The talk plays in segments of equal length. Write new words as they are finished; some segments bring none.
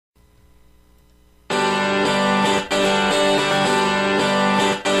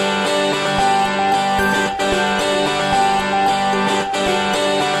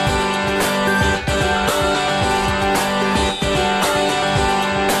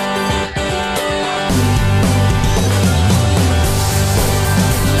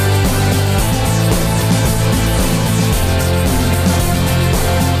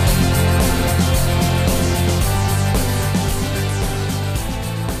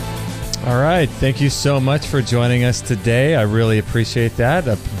All right. Thank you so much for joining us today. I really appreciate that.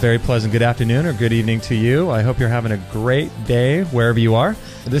 A very pleasant good afternoon or good evening to you. I hope you're having a great day wherever you are.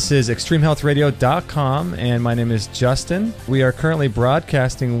 This is extremehealthradio.com, and my name is Justin. We are currently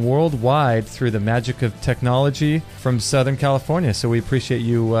broadcasting worldwide through the magic of technology from Southern California, so we appreciate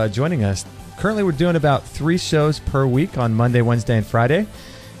you joining us. Currently, we're doing about 3 shows per week on Monday, Wednesday, and Friday,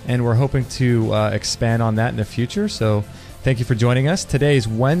 and we're hoping to expand on that in the future, so thank you for joining us. Today is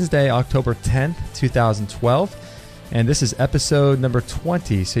Wednesday, October 10th, 2012, and this is episode number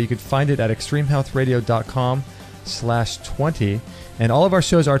 20, so you can find it at extremehealthradio.com/20, and all of our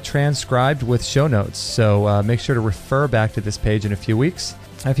shows are transcribed with show notes, so make sure to refer back to this page in a few weeks.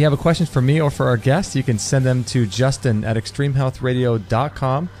 If you have a question for me or for our guests, you can send them to Justin at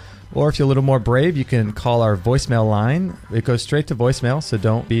extremehealthradio.com. Or if you're a little more brave, you can call our voicemail line. It goes straight to voicemail, so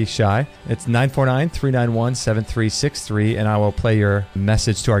don't be shy. It's 949-391-7363, and I will play your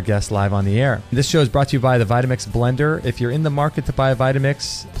message to our guest live on the air. This show is brought to you by the Vitamix Blender. If you're in the market to buy a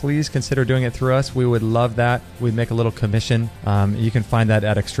Vitamix, please consider doing it through us. We would love that. We'd make a little commission. You can find that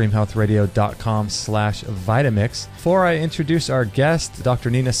at extremehealthradio.com/Vitamix. Before I introduce our guest, Dr.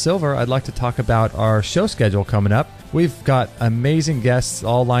 Nenah Sylver, I'd like to talk about our show schedule coming up. We've got amazing guests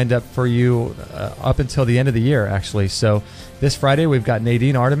all lined up for you up until the end of the year, actually. So this Friday, we've got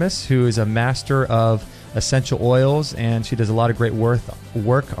Nadine Artemis, who is a master of essential oils, and she does a lot of great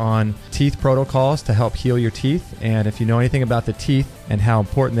work on teeth protocols to help heal your teeth. And if you know anything about the teeth and how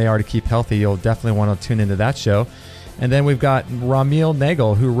important they are to keep healthy, you'll definitely want to tune into that show. And then we've got Ramil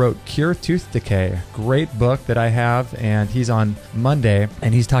Nagel, who wrote Cure Tooth Decay, great book that I have, and he's on Monday,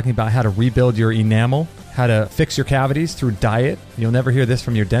 and he's talking about how to rebuild your enamel, how to fix your cavities through diet. You'll never hear this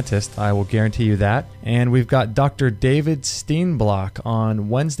from your dentist, I will guarantee you that. And we've got Dr. David Steenblock on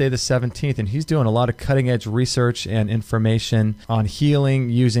Wednesday the 17th, and he's doing a lot of cutting-edge research and information on healing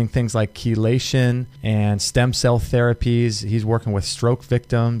using things like chelation and stem cell therapies. He's working with stroke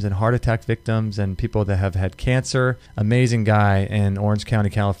victims and heart attack victims and people that have had cancer. Amazing guy in Orange County,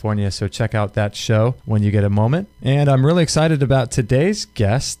 California, so check out that show when you get a moment. And I'm really excited about today's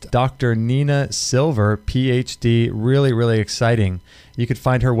guest, Dr. Nenah Sylver, PhD. Really, really exciting. You could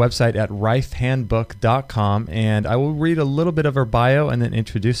find her website at rifehandbook.com, and I will read a little bit of her bio and then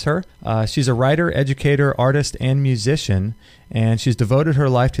introduce her. She's a writer, educator, artist, and musician, and she's devoted her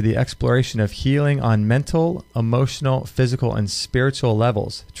life to the exploration of healing on mental, emotional, physical, and spiritual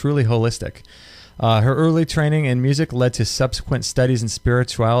levels. Truly holistic. Her early training in music led to subsequent studies in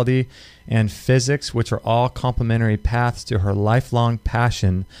spirituality and physics, which are all complementary paths to her lifelong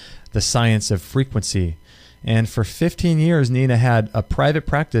passion, the science of frequency. And for 15 years, Nenah had a private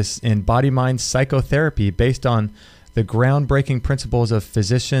practice in body-mind psychotherapy based on the groundbreaking principles of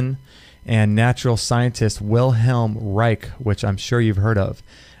physician and natural scientist Wilhelm Reich, which I'm sure you've heard of.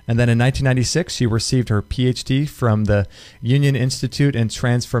 And then in 1996, she received her PhD from the Union Institute in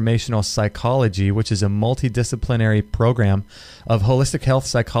Transformational Psychology, which is a multidisciplinary program of holistic health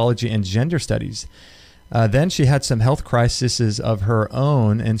psychology and gender studies. Then she had some health crises of her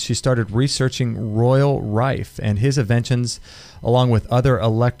own, and she started researching Royal Rife and his inventions, along with other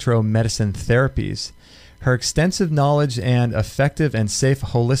electromedicine therapies. Her extensive knowledge and effective and safe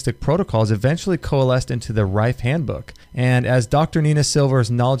holistic protocols eventually coalesced into the Rife Handbook. And as Dr. Nenah Sylver's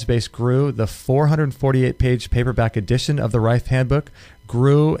knowledge base grew, the 448-page paperback edition of the Rife Handbook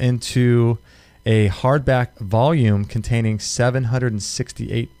grew into a hardback volume containing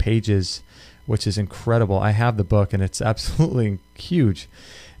 768 pages, which is incredible. I have the book, and it's absolutely huge.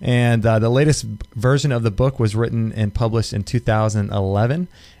 And the latest version of the book was written and published in 2011,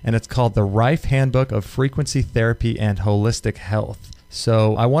 and it's called The Rife Handbook of Frequency Therapy and Holistic Health.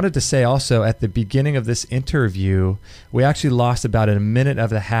 So I wanted to say also at the beginning of this interview, we actually lost about a minute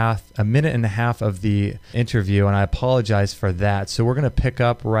and a half of the interview, and I apologize for that. So we're going to pick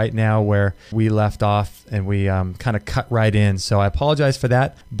up right now where we left off, and we kind of cut right in. So I apologize for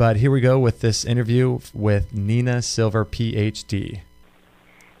that, but here we go with this interview with Nenah Sylver, PhD.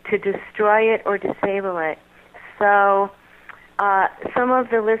 To destroy it or disable it. So some of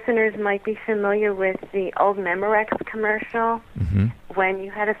the listeners might be familiar with the old Memorex commercial, when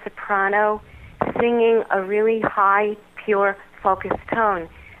you had a soprano singing a really high, pure, focused tone,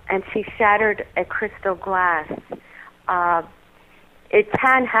 and she shattered a crystal glass. It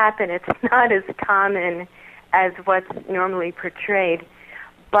can happen. It's not as common as what's normally portrayed,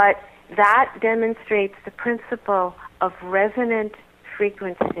 but that demonstrates the principle of resonant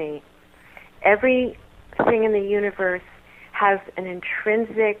frequency. Everything in the universe has an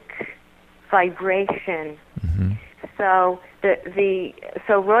intrinsic vibration. So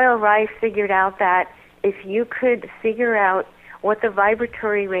so Royal Rife figured out that if you could figure out what the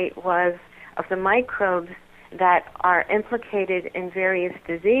vibratory rate was of the microbes that are implicated in various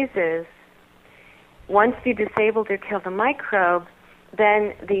diseases. Once you disabled or killed the microbe,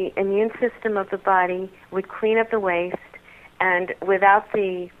 then the immune system of the body would clean up the waste, and without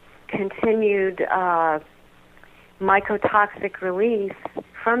the continued mycotoxic release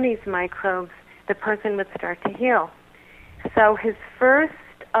from these microbes, the person would start to heal. So his first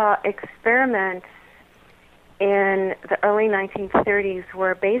experiments in the early 1930s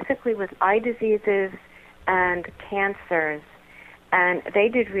were basically with eye diseases and cancers, and they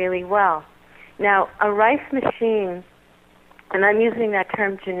did really well. Now, a Rife machine, and I'm using that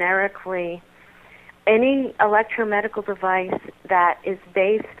term generically, any electromedical device that is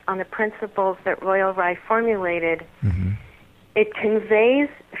based on the principles that Royal Rife formulated, it conveys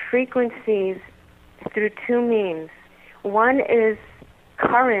frequencies through two means. One is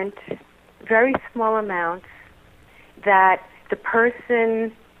current, very small amounts, that the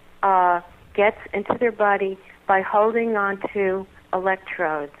person gets into their body by holding on to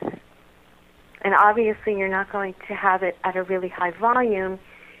electrodes. And obviously you're not going to have it at a really high volume,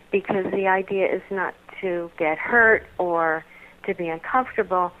 because the idea is not to get hurt or to be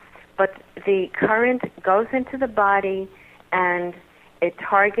uncomfortable, but the current goes into the body and it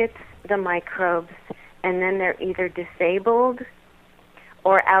targets the microbes, and then they're either disabled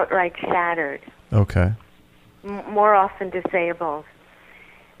or outright shattered. Okay. More often disabled.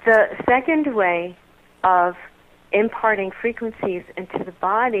 The second way of imparting frequencies into the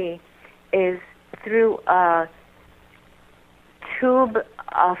body is through a tube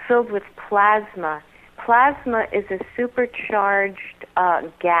filled with plasma. Plasma is a supercharged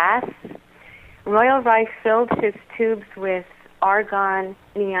gas. Royal Rife filled his tubes with argon,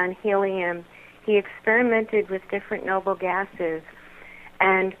 neon, helium. He experimented with different noble gases,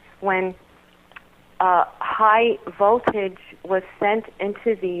 and when high voltage was sent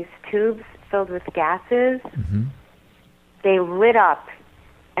into these tubes filled with gases, they lit up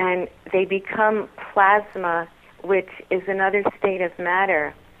and they become plasma, which is another state of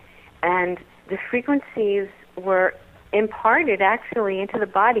matter. And the frequencies were imparted actually into the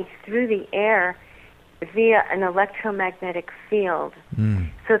body through the air via an electromagnetic field.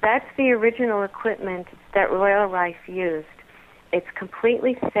 So that's the original equipment that Royal Rife used. It's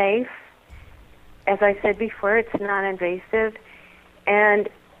completely safe. As I said before, it's non-invasive. And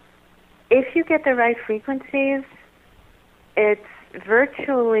if you get the right frequencies, it's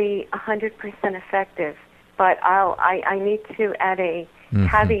virtually 100% effective. But I need to add a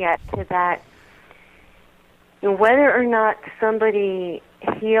caveat to that. Whether or not somebody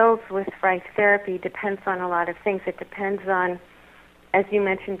heals with Rife therapy depends on a lot of things. It depends on, as you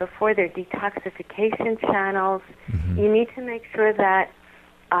mentioned before, their detoxification channels. You need to make sure that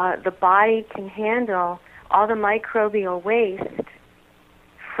the body can handle all the microbial waste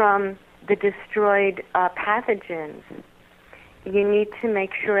from the destroyed pathogens. You need to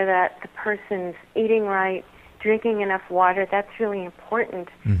make sure that the person's eating right, drinking enough water. That's really important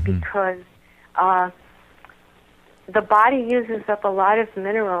because the body uses up a lot of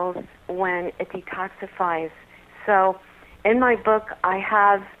minerals when it detoxifies. So in my book, I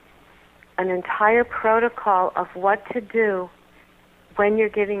have an entire protocol of what to do when you're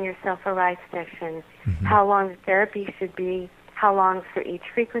giving yourself a Rife session, how long the therapy should be, how long for each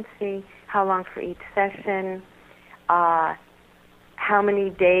frequency, how long for each session, how many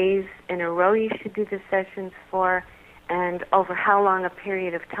days in a row you should do the sessions for, and over how long a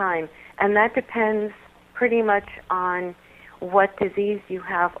period of time. And that depends pretty much on what disease you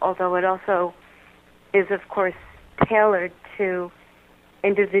have, although it also is, of course, tailored to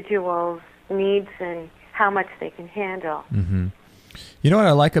individuals' needs and how much they can handle. You know what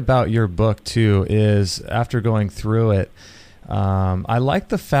I like about your book, too, is after going through it, I like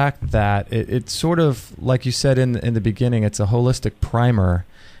the fact that it's sort of, like you said in the beginning, it's a holistic primer.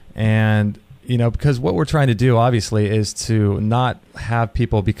 And, you know, because what we're trying to do, obviously, is to not have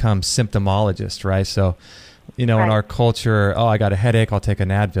people become symptomologists, right? So, you know, in our culture, I got a headache, I'll take an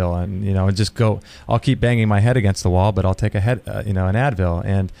Advil, and, you know, and just go, I'll keep banging my head against the wall, but I'll take an Advil.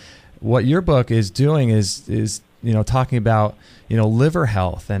 And what your book is doing is you know, talking about, you know, liver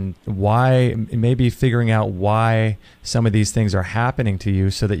health and why, maybe figuring out why some of these things are happening to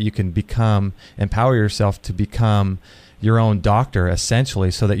you so that you can empower yourself to become your own doctor, essentially,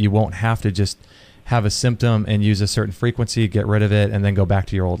 so that you won't have to just have a symptom and use a certain frequency, get rid of it, and then go back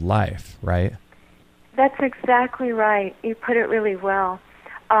to your old life, right? That's exactly right. You put it really well.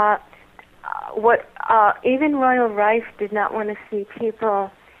 Even Royal Rife did not want to see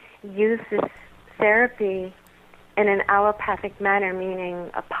people use this therapy in an allopathic manner,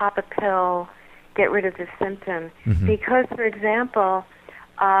 meaning pop a pill, get rid of the symptom. Because, for example,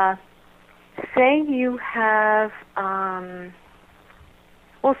 say you have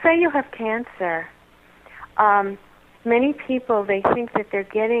cancer. Many people, they think that they're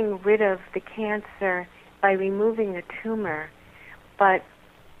getting rid of the cancer by removing the tumor, but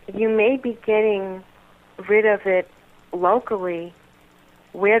you may be getting rid of it locally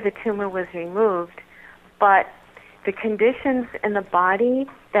where the tumor was removed, but the conditions in the body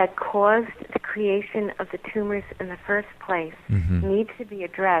that caused the creation of the tumors in the first place need to be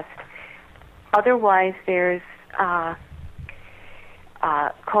addressed. Otherwise, there's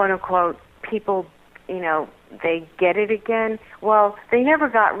quote-unquote people, they get it again. Well, they never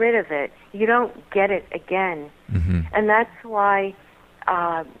got rid of it. You don't get it again. And that's why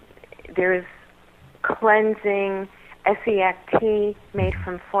there's cleansing, SEACT made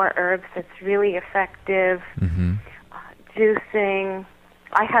from 4 herbs that's really effective. Juicing.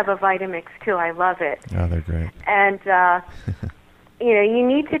 I have a Vitamix too. I love it. Oh, they're great. And you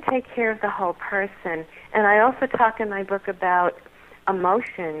need to take care of the whole person. And I also talk in my book about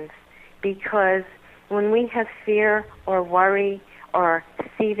emotions, because when we have fear or worry or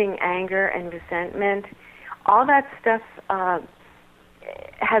seething anger and resentment, all that stuff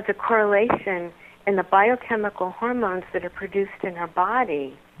has a correlation in the biochemical hormones that are produced in our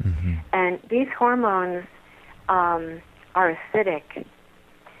body. And these hormones are acidic.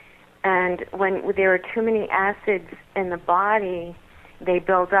 And when there are too many acids in the body, they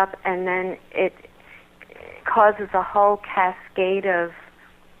build up, and then it causes a whole cascade of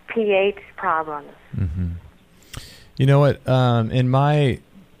pH problems. You know what? In my,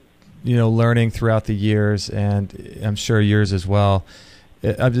 learning throughout the years, and I'm sure yours as well,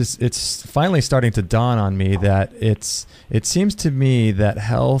 it's finally starting to dawn on me that it seems to me that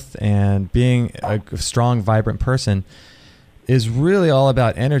health and being a strong, vibrant person is really all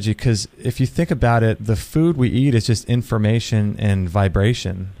about energy. Because if you think about it, the food we eat is just information and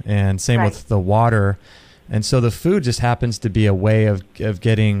vibration, and same with the water. And so the food just happens to be a way of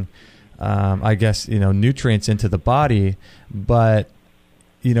getting, nutrients into the body. But,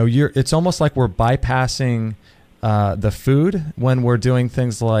 it's almost like we're bypassing the food when we're doing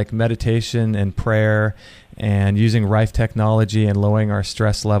things like meditation and prayer and using Rife technology and lowering our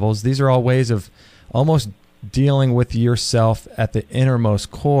stress levels. These are all ways of almost dealing with yourself at the innermost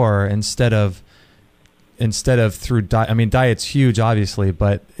core instead of through diet. I mean, diet's huge, obviously,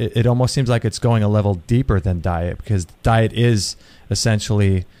 but it almost seems like it's going a level deeper than diet, because diet is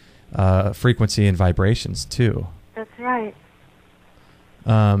essentially frequency and vibrations too. That's right.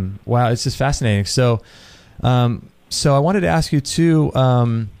 Wow, it's just fascinating. So I wanted to ask you too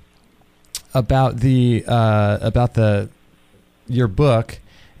about your book,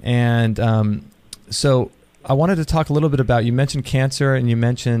 and so I wanted to talk a little bit about. You mentioned cancer and you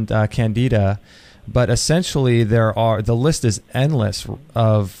mentioned Candida. But essentially, the list is endless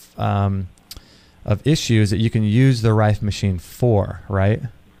of issues that you can use the Rife machine for, right?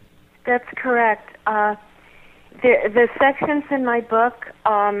 That's correct. The sections in my book,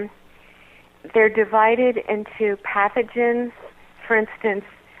 they're divided into pathogens. For instance,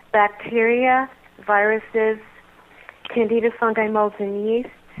 bacteria, viruses, Candida, fungi, molds, and yeast,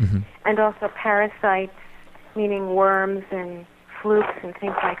 and also parasites, meaning worms and flukes and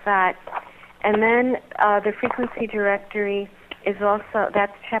things like that. And then the frequency directory is also,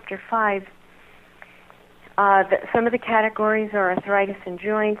 that's chapter 5. Some of the categories are arthritis and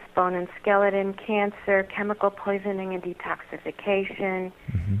joints, bone and skeleton, cancer, chemical poisoning and detoxification,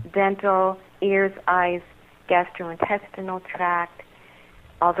 dental, ears, eyes, gastrointestinal tract,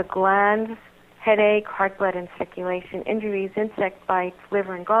 all the glands, headache, heart, blood, and circulation, injuries, insect bites,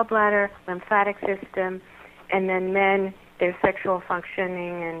 liver and gallbladder, lymphatic system, and then men, their sexual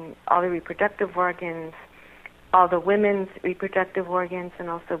functioning and all the reproductive organs, all the women's reproductive organs, and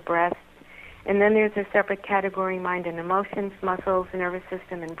also breasts. And then there's a separate category, mind and emotions, muscles, nervous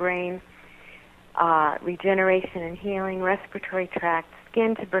system, and brain, regeneration and healing, respiratory tract,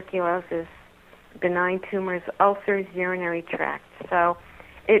 skin, tuberculosis, benign tumors, ulcers, urinary tract. So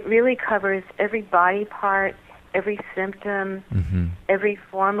it really covers every body part, every symptom, every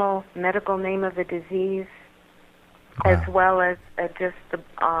formal medical name of the disease, as well as just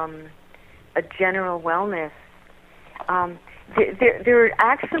a general wellness. There are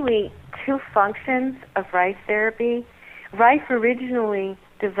actually 2 functions of Rife therapy. Rife originally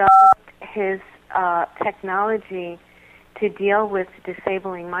developed his technology to deal with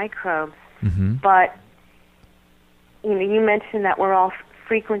disabling microbes, but you mentioned that we're all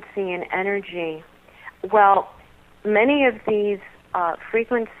frequency and energy. Well, many of these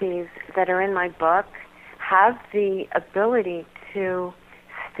frequencies that are in my book have the ability to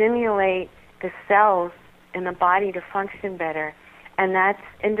stimulate the cells in the body to function better, and that's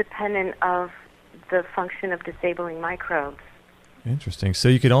independent of the function of disabling microbes. Interesting. So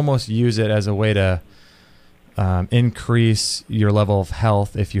you could almost use it as a way to increase your level of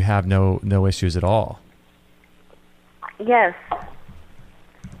health if you have no issues at all. Yes.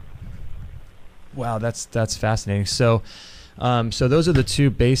 Wow, that's fascinating. So those are the two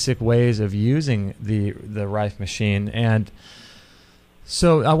basic ways of using the Rife machine. And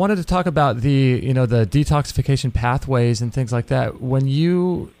so I wanted to talk about the detoxification pathways and things like that. When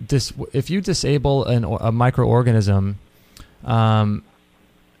if you disable a microorganism,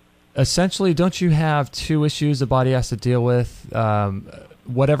 essentially, don't you have two issues the body has to deal with?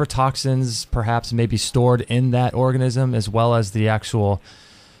 Whatever toxins perhaps may be stored in that organism, as well as the actual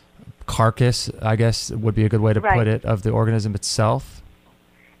carcass, I guess would be a good way to put it, of the organism itself.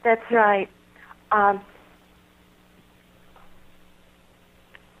 That's right.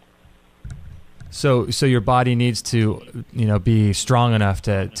 So your body needs to, be strong enough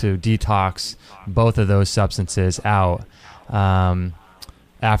to detox both of those substances out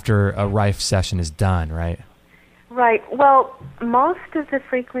after a Rife session is done, right? Right. Well, most of the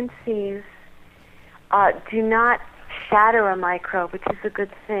frequencies do not shatter a microbe, which is a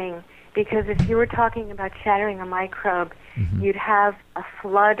good thing, because if you were talking about shattering a microbe, you'd have a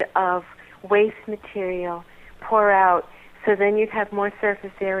flood of waste material pour out. So then you'd have more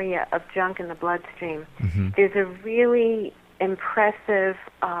surface area of junk in the bloodstream. There's a really impressive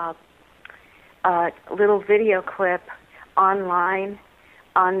little video clip online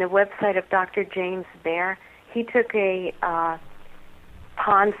on the website of Dr. James Bear. He took a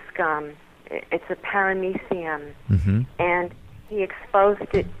pond scum. It's a paramecium, and he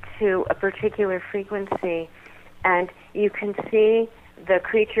exposed it to a particular frequency, and you can see the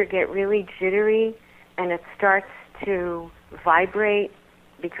creature get really jittery, and it starts to vibrate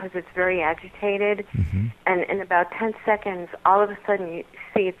because it's very agitated, and in about 10 seconds, all of a sudden you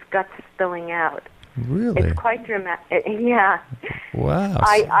see its guts spilling out. Really? It's quite dramatic. Yeah. Wow.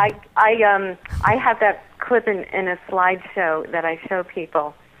 I have that clip in a slideshow that I show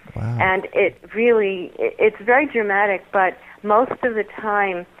people. Wow. And it's very dramatic, but most of the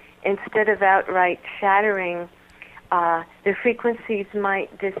time, instead of outright shattering, the frequencies might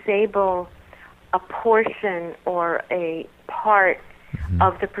disable a portion or a part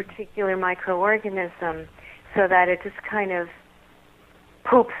of the particular microorganism so that it just kind of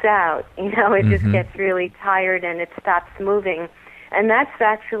poops out. It just gets really tired and it stops moving. And that's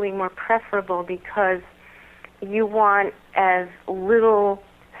actually more preferable because you want as little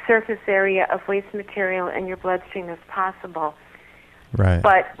surface area of waste material in your bloodstream as possible. Right.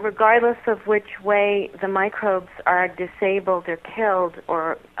 But regardless of which way the microbes are disabled or killed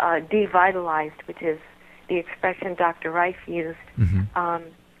or devitalized, which is the expression Dr. Rife used,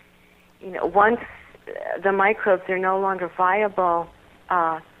 once the microbes are no longer viable,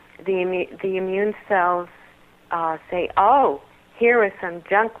 the immune cells say, "Oh, here is some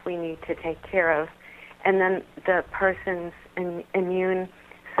junk we need to take care of," and then the person's immune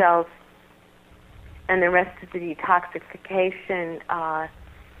cells and the rest of the detoxification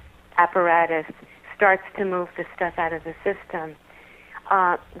apparatus starts to move the stuff out of the system.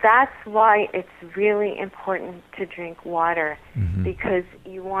 That's why it's really important to drink water, because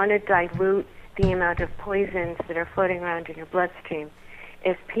you want to dilute the amount of poisons that are floating around in your bloodstream.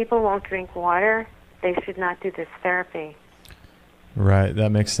 If people won't drink water, they should not do this therapy. Right,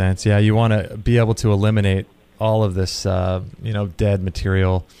 that makes sense. Yeah, you want to be able to eliminate all of this, dead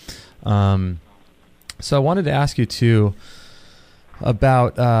material. So I wanted to ask you too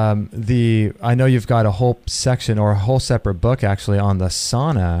about I know you've got a whole section or a whole separate book actually on the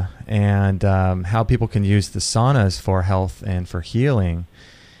sauna and how people can use the saunas for health and for healing.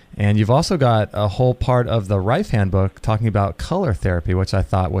 And you've also got a whole part of the Rife handbook talking about color therapy, which I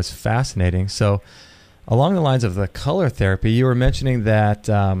thought was fascinating. So along the lines of the color therapy, you were mentioning that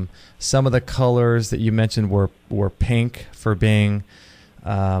some of the colors that you mentioned were pink for being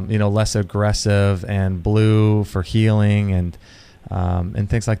less aggressive, and blue for healing, and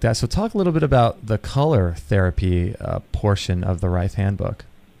things like that. So talk a little bit about the color therapy portion of the Rife handbook.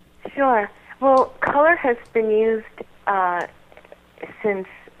 Sure. Well, color has been used since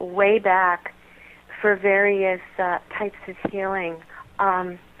way back for various types of healing.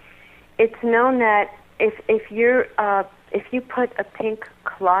 It's known that if you put a pink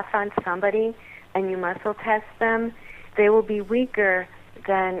cloth on somebody and you muscle test them, they will be weaker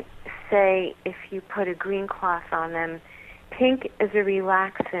than, say, if you put a green cloth on them. Pink is a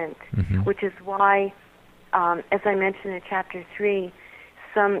relaxant, which is why, as I mentioned in Chapter 3,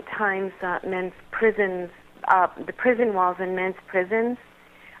 sometimes men's prisons, the prison walls in men's prisons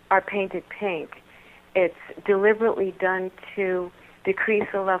are painted pink. It's deliberately done to decrease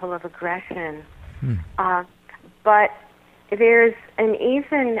the level of aggression. But there's an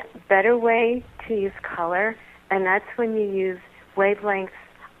even better way to use color, and that's when you use wavelengths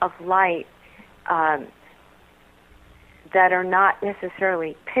of light that are not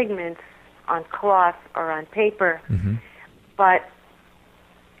necessarily pigments on cloth or on paper. But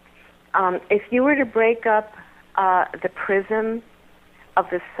if you were to break up the prism of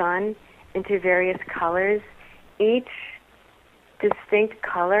the sun into various colors, each distinct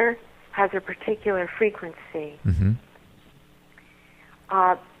color has a particular frequency.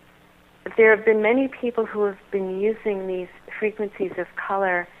 There have been many people who have been using these frequencies of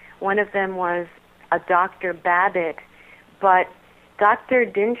color. One of them was a Dr. Babbitt, but Dr.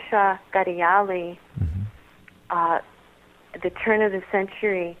 Dinsha Gadiyali, at the turn of the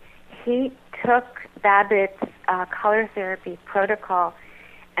century, he took Babbitt's color therapy protocol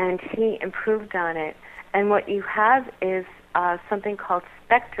and he improved on it. And what you have is something called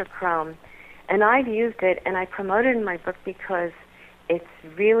spectrochrome. And I've used it, and I promote it in my book because it's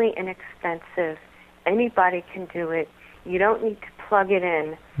really inexpensive. Anybody can do it. You don't need to plug it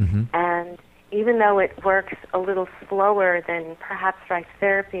in. And even though it works a little slower than perhaps Rife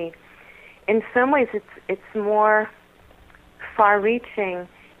therapy, in some ways it's more far-reaching,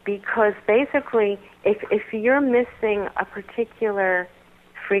 because basically if you're missing a particular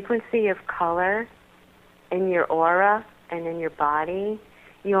frequency of color in your aura and in your body,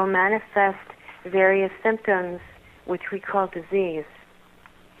 you'll manifest various symptoms which we call disease.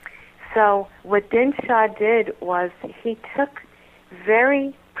 So what Dinsha did was he took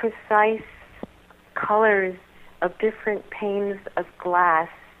very precise colors of different panes of glass.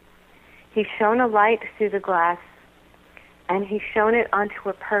 He shone a light through the glass, and he shone it onto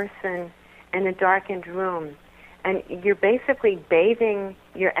a person in a darkened room. And you're basically bathing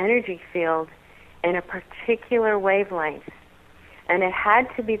your energy field in a particular wavelength. And it had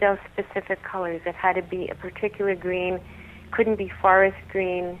to be those specific colors. It had to be a particular green. Couldn't be forest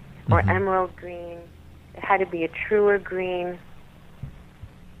green or emerald green. It had to be a truer green.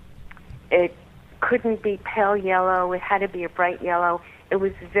 It couldn't be pale yellow. It had to be a bright yellow. It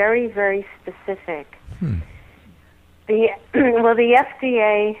was very, very specific. The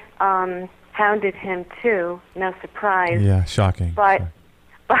FDA hounded him too. No surprise. Yeah, shocking. But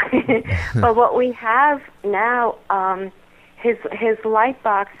what we have now, his light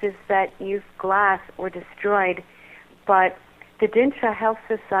boxes that use glass were destroyed, but the Dinsha Health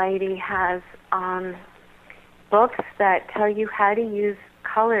Society has books that tell you how to use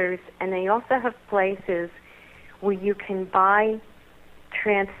colors, and they also have places where you can buy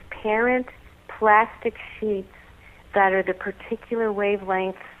transparent plastic sheets that are the particular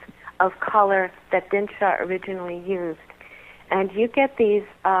wavelengths of color that Dinsha originally used. And you get these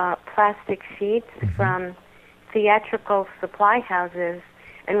plastic sheets from theatrical supply houses,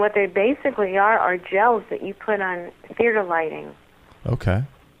 and what they basically are gels that you put on theater lighting. Okay.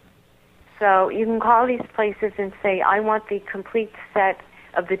 So you can call these places and say, I want the complete set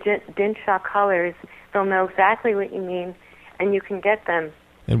of the Dinsha colors. They'll know exactly what you mean, and you can get them.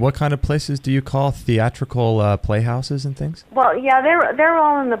 And what kind of places do you call theatrical playhouses and things? Well, yeah, they're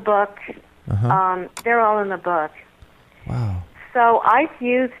all in the book. They're all in the book. Wow. So I've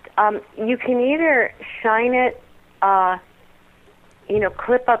used, you can either shine it,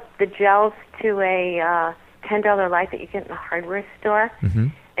 clip up the gels to a $10 light that you get in the hardware store,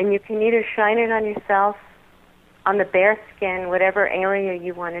 and you can either shine it on yourself, on the bare skin, whatever area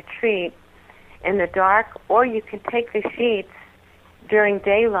you want to treat, in the dark, or you can take the sheets during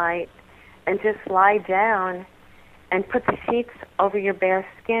daylight and just lie down and put the sheets over your bare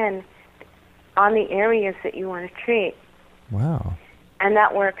skin on the areas that you want to treat. Wow. And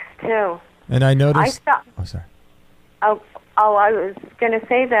that works too. And I noticed... Oh, sorry. I was going to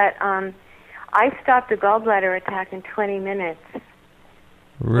say that I stopped a gallbladder attack in 20 minutes.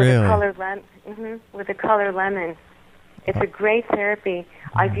 Really? With a colored lemon. It's a great therapy.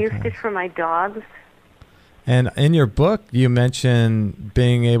 I've used it for my dogs. And in your book, you mention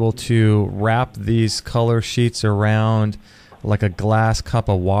being able to wrap these color sheets around like a glass cup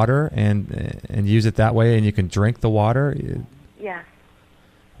of water and use it that way, and you can drink the water. Yeah.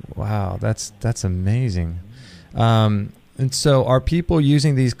 Wow, that's amazing. And so, are people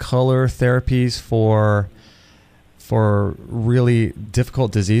using these color therapies for really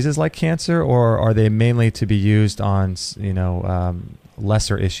difficult diseases like cancer, or are they mainly to be used on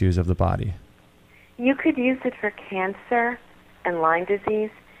lesser issues of the body? You could use it for cancer and Lyme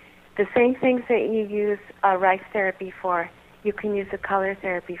disease. The same things that you use Rife therapy for, you can use a color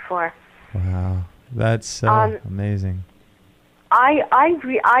therapy for. Wow, that's so amazing.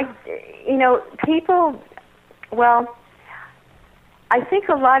 People, well, I think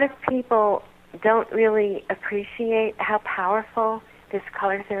a lot of people don't really appreciate how powerful this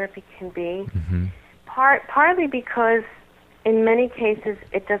color therapy can be. Mm-hmm. Partly because in many cases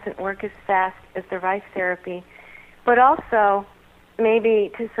it doesn't work as fast as the Rife therapy, but also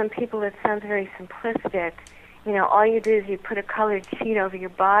maybe to some people it sounds very simplistic. All you do is you put a colored sheet over your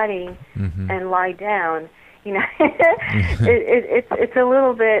body and lie down. It's a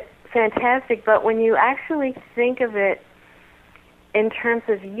little bit fantastic, but when you actually think of it in terms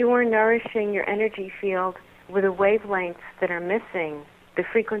of you are nourishing your energy field with the wavelengths that are missing, the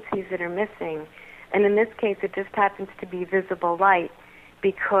frequencies that are missing, and in this case it just happens to be visible light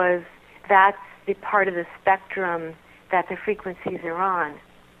because that's the part of the spectrum that the frequencies are on.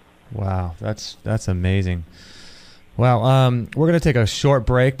 Wow, that's amazing. Well, we're going to take a short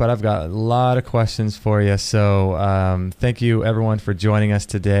break, but I've got a lot of questions for you. So thank you, everyone, for joining us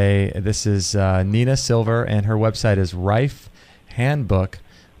today. This is Nenah Sylver, and her website is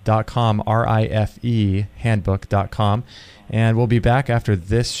rifehandbook.com, R-I-F-E handbook.com. And we'll be back after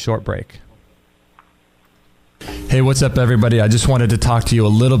this short break. Hey, what's up, everybody? I just wanted to talk to you a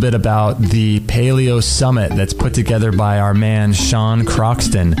little bit about the Paleo Summit that's put together by our man, Sean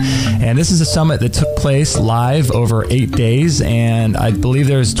Croxton. And this is a summit that took place live over 8 days, and I believe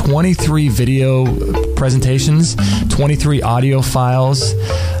there's 23 video presentations, 23 audio files,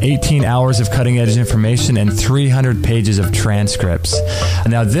 18 hours of cutting-edge information, and 300 pages of transcripts.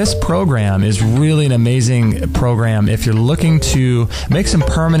 Now, this program is really an amazing program if you're looking to make some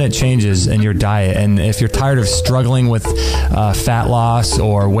permanent changes in your diet, and if you're tired of struggling with fat loss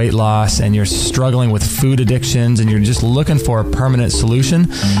or weight loss, and you're struggling with food addictions, and you're just looking for a permanent solution,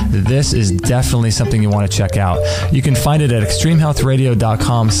 this is definitely something you want to check out. You can find it at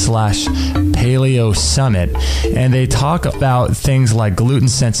extremehealthradio.com/Paleo Summit, and they talk about things like gluten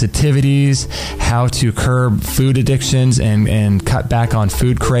sensitivities, how to curb food addictions and cut back on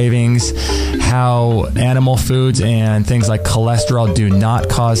food cravings, how animal foods and things like cholesterol do not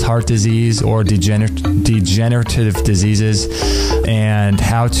cause heart disease or degenerative diseases, and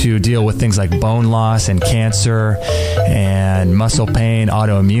how to deal with things like bone loss and cancer and muscle pain,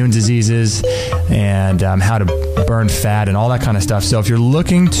 autoimmune diseases, and how to burn fat and all that kind of stuff. So if you're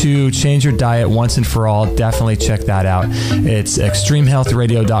looking to change your diet once and for all, definitely check that out. It's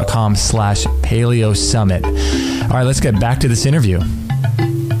extremehealthradio.com/Paleo Summit. All right, let's get back to this interview.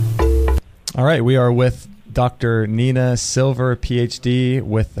 All right, we are with Dr. Nenah Sylver, PhD,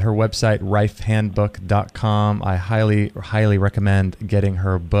 with her website, rifehandbook.com. I highly recommend getting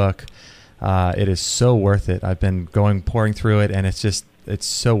her book. It is so worth it. I've been pouring through it, and it's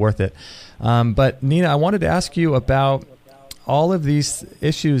so worth it. But Nenah, I wanted to ask you about all of these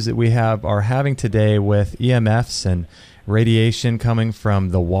issues that we are having today with EMFs and radiation coming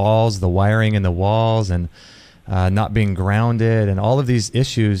from the walls, the wiring in the walls, and not being grounded, and all of these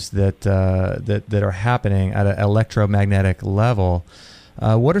issues that are happening at an electromagnetic level.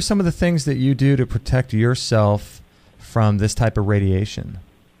 What are some of the things that you do to protect yourself from this type of radiation?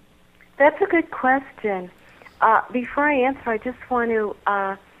 That's a good question. Before I answer, I just want to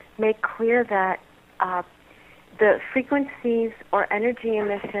make clear that the frequencies or energy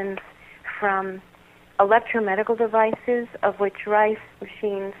emissions from electromedical devices, of which Rife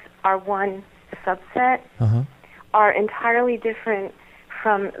machines are one subset, are entirely different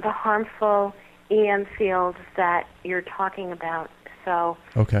from the harmful EM fields that you're talking about. So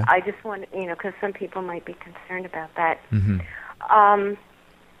I just want to, because some people might be concerned about that.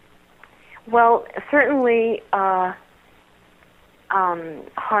 Well, certainly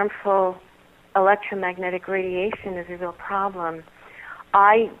harmful electromagnetic radiation is a real problem.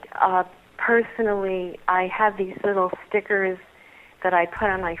 I personally have these little stickers that I put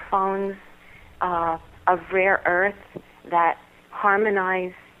on my phones of rare earth that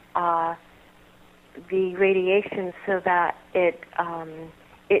harmonize the radiation so that it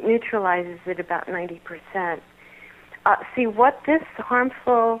neutralizes it about 90%. See, what this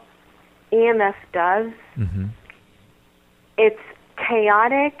harmful EMF does, it's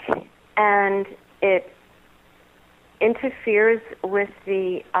chaotic and it interferes with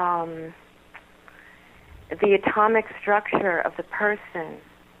the atomic structure of the person.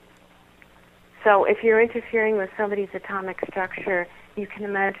 So if you're interfering with somebody's atomic structure, you can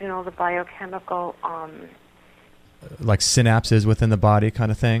imagine all the biochemical... like synapses within the body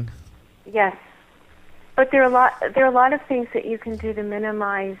kind of thing? Yes. But there are a lot of things that you can do to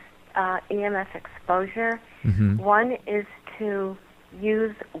minimize EMF exposure. One is to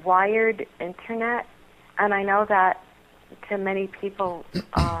use wired internet, and I know that to many people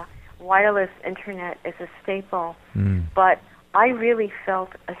wireless internet is a staple, but I really felt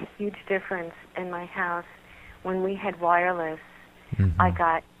a huge difference in my house when we had wireless. Mm-hmm. I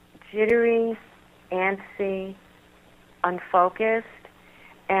got jittery, antsy, unfocused,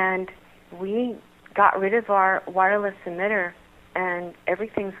 and we got rid of our wireless emitter, and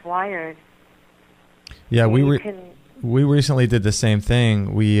everything's wired. Yeah, we recently did the same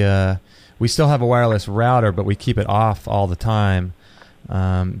thing. We still have a wireless router, but we keep it off all the time.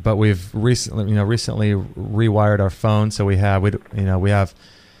 But we've recently rewired our phone, so we don't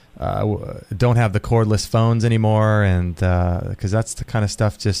have the cordless phones anymore, and because that's the kind of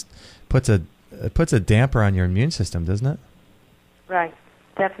stuff just puts a damper on your immune system, doesn't it? Right,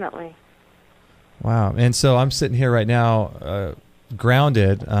 definitely. Wow. And so I'm sitting here right now,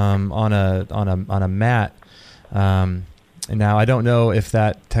 grounded on a mat. And now I don't know if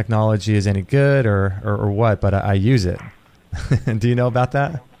that technology is any good or what, but I use it. Do you know about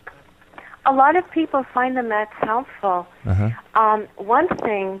that? A lot of people find the mats helpful. Uh-huh. One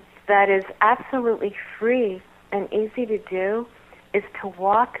thing that is absolutely free and easy to do is to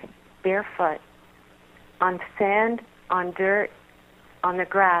walk barefoot on sand, on dirt, on the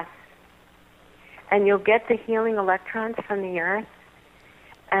grass. And you'll get the healing electrons from the earth,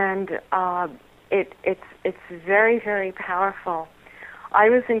 and it's very, very powerful. I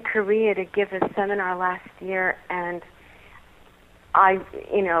was in Korea to give a seminar last year, and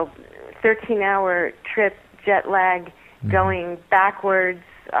 13-hour trip, jet lag, going backwards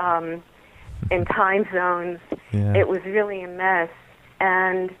in time zones. Yeah. It was really a mess.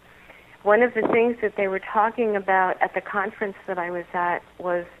 And one of the things that they were talking about at the conference that I was at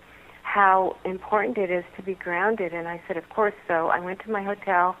was how important it is to be grounded. And I said, of course. So I went to my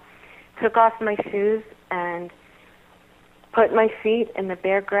hotel, took off my shoes, and put my feet in the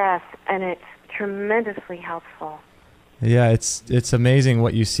bare grass, and it's tremendously helpful. Yeah, it's amazing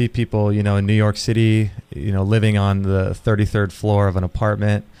what you see people, in New York City, living on the 33rd floor of an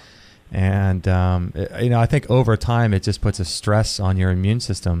apartment. And, I think over time it just puts a stress on your immune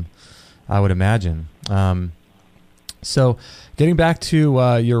system, I would imagine. So getting back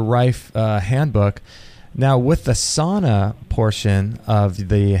to your Rife handbook, now with the sauna portion of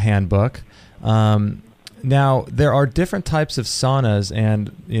the handbook, now there are different types of saunas,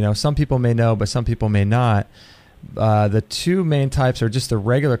 and, some people may know, but some people may not. The two main types are just the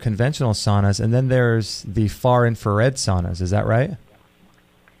regular conventional saunas, and then there's the far infrared saunas. Is that right?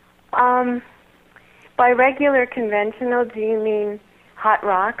 By regular conventional, do you mean hot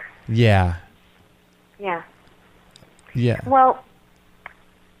rocks? Yeah. Yeah. Yeah. Well,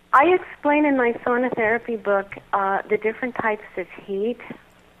 I explain in my sauna therapy book the different types of heat.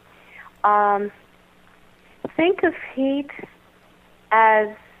 Think of heat as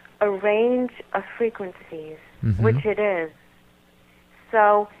a range of frequencies, which it is.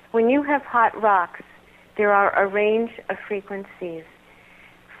 So when you have hot rocks, there are a range of frequencies.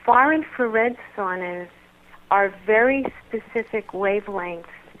 Far infrared saunas are very specific wavelengths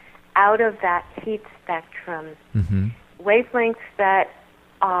out of that heat spectrum. Wavelengths that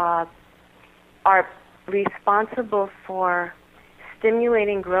are responsible for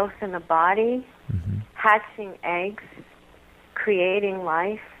stimulating growth in the body, hatching eggs, creating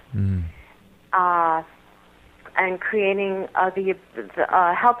life, and creating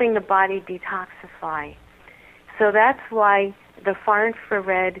helping the body detoxify. So that's why the far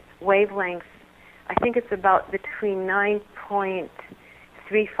infrared wavelengths, I think it's about between 9.35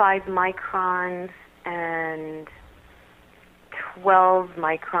 microns and 12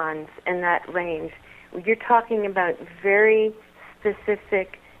 microns, in that range. You're talking about very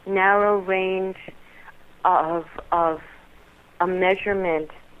specific, narrow range of a measurement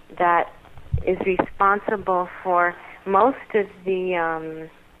that is responsible for most of the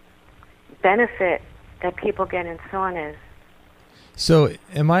benefit that people get in saunas. So,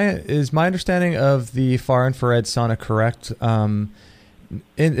 is my understanding of the far infrared sauna correct?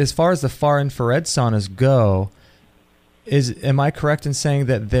 As far as the far infrared saunas go, am I correct in saying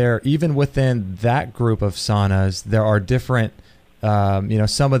that even within that group of saunas, there are different,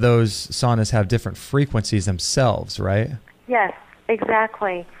 some of those saunas have different frequencies themselves, right? Yes,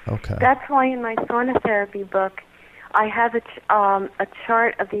 exactly. Okay. That's why in my sauna therapy book, I have a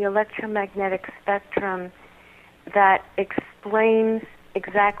chart of the electromagnetic spectrum that explains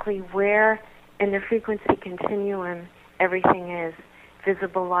exactly where in the frequency continuum everything is.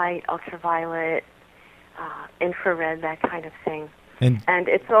 Visible light, ultraviolet, infrared, that kind of thing. And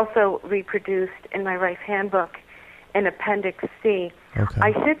it's also reproduced in my Rife handbook in Appendix C. Okay.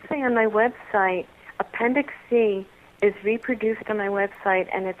 I should say on my website, Appendix C is reproduced on my website,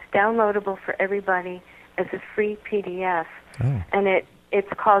 and it's downloadable for everybody as a free PDF. Oh. And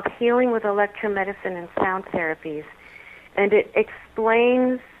it's called Healing with Electromedicine and Sound Therapies. And it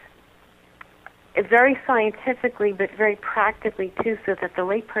explains very scientifically, but very practically too, so that the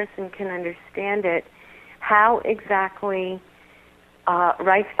layperson can understand it, how exactly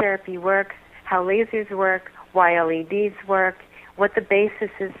Rife therapy works, how lasers work, why LEDs work, what the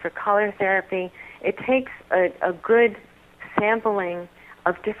basis is for color therapy. It takes a good sampling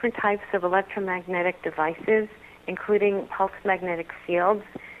of different types of electromagnetic devices, including pulse magnetic fields,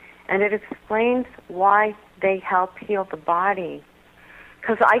 and it explains why they help heal the body.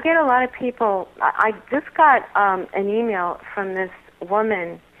 Because I get a lot of people, I just got an email from this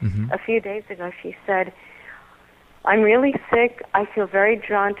woman a few days ago. She said, I'm really sick. I feel very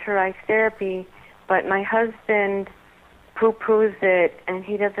drawn to Rife therapy, but my husband poo-poos it, and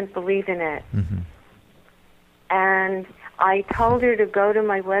he doesn't believe in it. And I told her to go to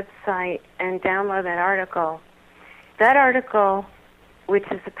my website and download that article. That article, which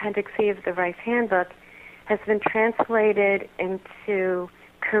is Appendix C of the Rife Handbook, has been translated into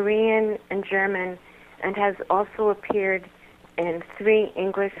Korean and German and has also appeared in 3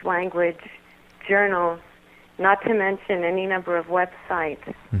 English language journals, not to mention any number of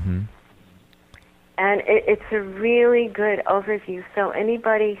websites. And it's a really good overview. So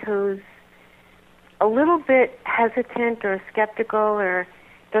anybody who's a little bit hesitant or skeptical or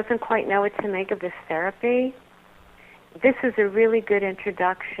doesn't quite know what to make of this therapy, this is a really good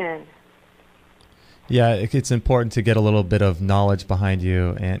introduction. Yeah, it's important to get a little bit of knowledge behind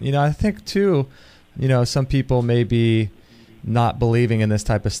you. And, I think, too, some people may be not believing in this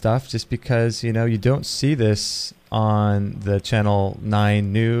type of stuff just because, you don't see this on the Channel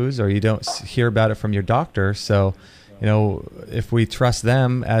 9 news or you don't hear about it from your doctor. So, if we trust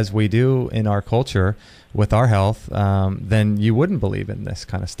them as we do in our culture with our health, then you wouldn't believe in this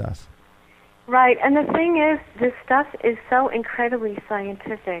kind of stuff. Right. And the thing is, this stuff is so incredibly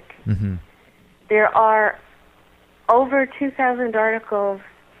scientific. There are over 2,000 articles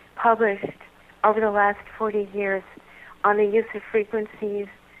published over the last 40 years on the use of frequencies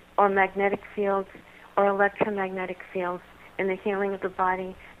or magnetic fields or electromagnetic fields in the healing of the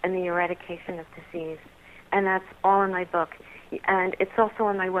body and the eradication of disease. And that's all in my book. And it's also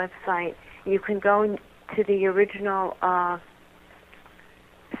on my website. You can go to the original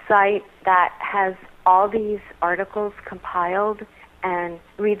site that has all these articles compiled and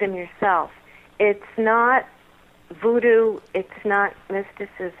read them yourself. It's not voodoo. It's not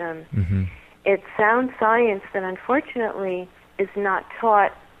mysticism. It's sound science that unfortunately is not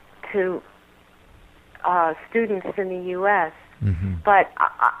taught to students in the U.S. But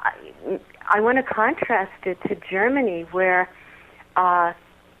I want to contrast it to Germany, where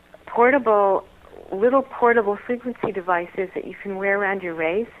little portable frequency devices that you can wear around your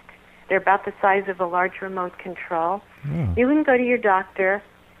waist, they're about the size of a large remote control. You can go to your doctor,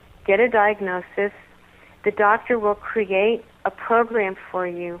 get a diagnosis. The doctor will create a program for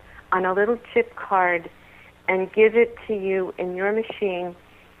you on a little chip card and give it to you in your machine.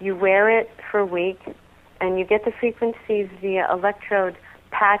 You wear it for a week, and you get the frequencies via electrode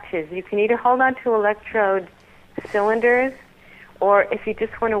patches. You can either hold on to electrode cylinders, or if you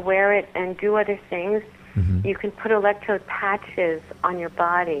just want to wear it and do other things, you can put electrode patches on your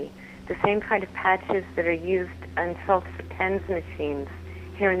body, the same kind of patches that are used and sold for TENS machines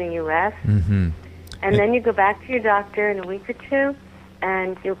here in the U.S. And then you go back to your doctor in a week or two,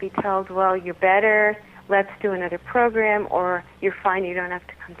 and you'll be told, well, you're better, let's do another program, or you're fine, you don't have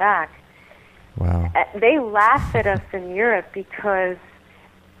to come back. Wow. They laugh at us in Europe because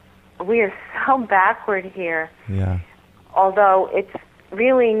we are so backward here. Yeah. Although it's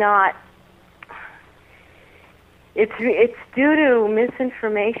really not. It's due to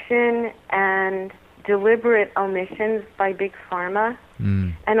misinformation and deliberate omissions by Big Pharma.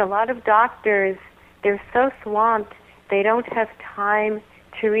 And a lot of doctors, they're so swamped, they don't have time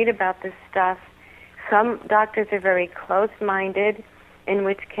to read about this stuff. Some doctors are very close-minded, in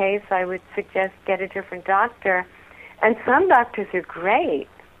which case I would suggest get a different doctor. And some doctors are great.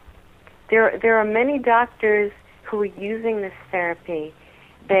 There are many doctors who are using this therapy.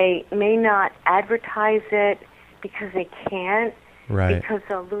 They may not advertise it because they can't, because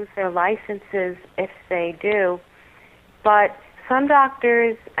they'll lose their licenses if they do. But some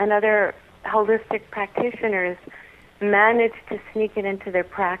doctors and other holistic practitioners manage to sneak it into their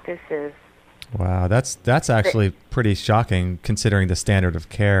practices. Wow, that's actually pretty shocking considering the standard of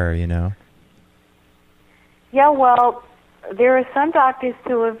care, Yeah, well, there are some doctors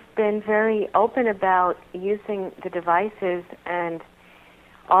who have been very open about using the devices, and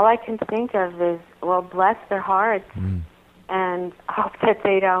all I can think of is, well, bless their hearts and hope that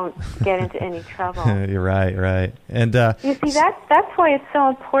they don't get into any trouble. You're right. And you see, that's why it's so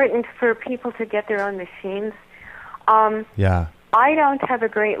important for people to get their own machines. Yeah. I don't have a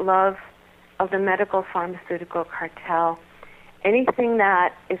great love of the medical pharmaceutical cartel. Anything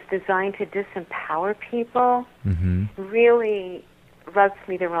that is designed to disempower people really rubs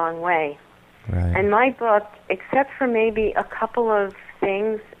me the wrong way. Right. And my book, except for maybe a couple of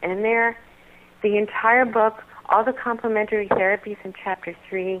things in there, the entire book, all the complementary therapies in Chapter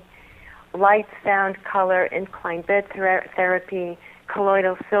 3, light, sound, color, inclined bed therapy,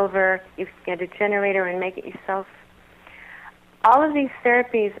 colloidal silver, you can get a generator and make it yourself. All of these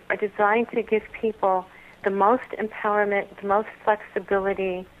therapies are designed to give people the most empowerment, the most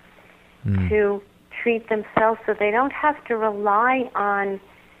flexibility to treat themselves so they don't have to rely on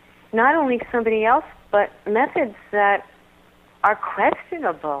not only somebody else, but methods that are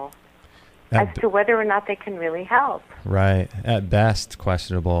questionable as to whether or not they can really help. Right. At best,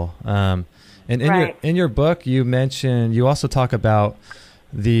 questionable. And in your book, you also talk about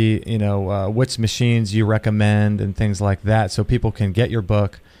the, which machines you recommend and things like that, so people can get your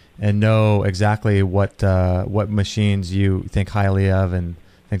book and know exactly what machines you think highly of and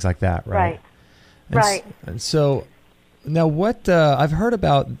things like that, right? Right. And so now what I've heard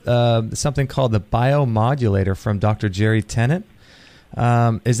about something called the biomodulator from Dr. Jerry Tennant.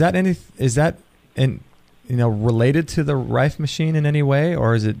 Is that related to the Rife machine in any way,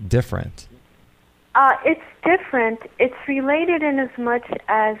 or is it different? It's different. It's related in as much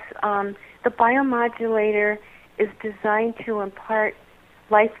as the biomodulator is designed to impart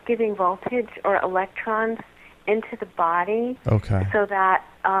life-giving voltage or electrons into the body. Okay. So that,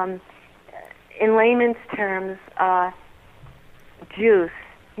 in layman's terms, juice.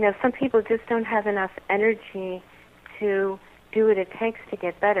 Some people just don't have enough energy to do what it takes to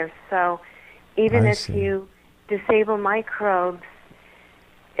get better. So even if you disable microbes,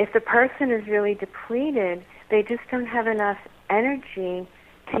 if the person is really depleted, they just don't have enough energy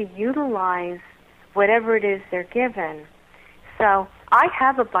to utilize whatever it is they're given. So I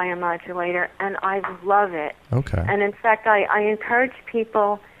have a biomodulator, and I love it. Okay. And in fact, I encourage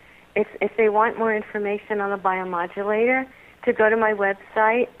people, if they want more information on the biomodulator, to go to my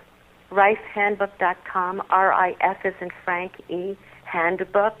website, rifehandbook.com, R-I-F as in Frank, E,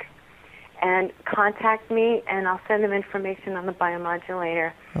 handbook, and contact me, and I'll send them information on the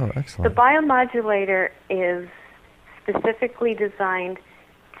biomodulator. Oh, excellent. The biomodulator is specifically designed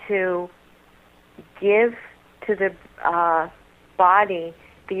to give to the body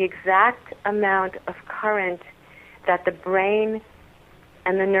the exact amount of current that the brain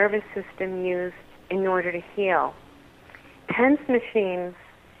and the nervous system use in order to heal. TENS machines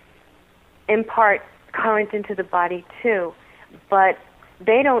impart current into the body too, but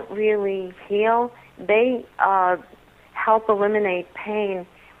they don't really heal. They help eliminate pain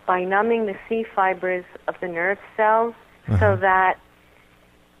by numbing the C fibers of the nerve cells so that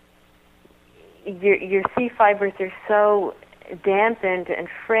your C fibers are so dampened and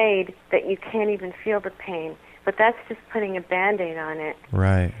frayed that you can't even feel the pain. But that's just putting a Band-Aid on it.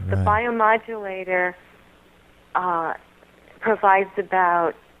 Right. The biomodulator provides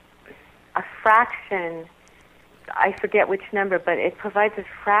about a fraction, I forget which number, but it provides a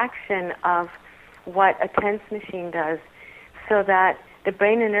fraction of what a TENS machine does, so that the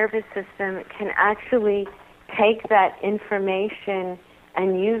brain and nervous system can actually take that information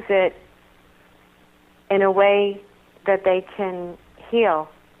and use it in a way that they can heal.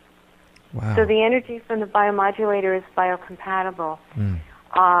 Wow. So the energy from the biomodulator is biocompatible.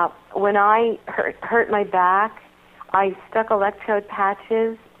 When I hurt my back, I stuck electrode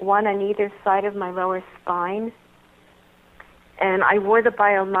patches, one on either side of my lower spine, and I wore the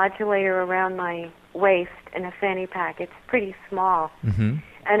biomodulator around my waist in a fanny pack. It's pretty small. And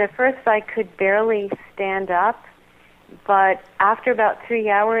at first I could barely stand up, but after about 3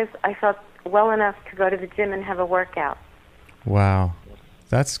 hours, I felt well enough to go to the gym and have a workout. Wow.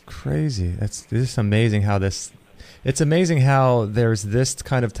 That's crazy. It's just amazing how it's amazing how there's this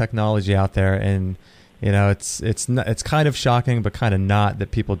kind of technology out there, and it's kind of shocking, but kind of not,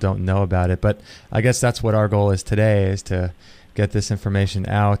 that people don't know about it. But I guess that's what our goal is today, is to get this information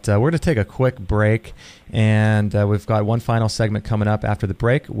out. We're going to take a quick break, and we've got one final segment coming up after the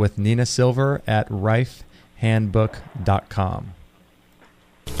break with Nenah Sylver at rifehandbook.com.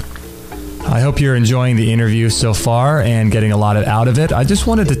 I hope you're enjoying the interview so far and getting a lot out of it. I just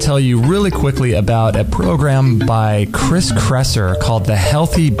wanted to tell you really quickly about a program by Chris Kresser called The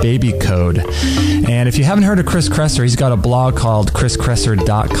Healthy Baby Code. And if you haven't heard of Chris Kresser, he's got a blog called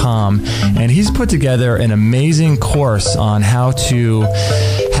chriskresser.com, and he's put together an amazing course on how to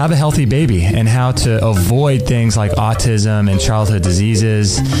have a healthy baby and how to avoid things like autism and childhood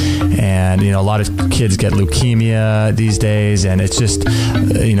diseases. And, a lot of kids get leukemia these days, and it's just,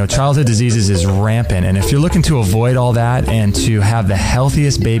 childhood diseases diseases is rampant. And if you're looking to avoid all that and to have the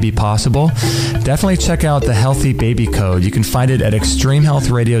healthiest baby possible, definitely check out the Healthy Baby Code. You can find it at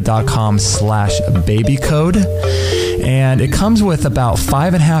extremehealthradio.com/babycode. And it comes with about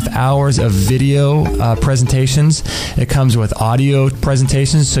 5.5 hours of video presentations. It comes with audio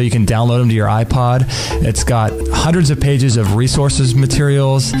presentations, so you can download them to your iPod. It's got hundreds of pages of resources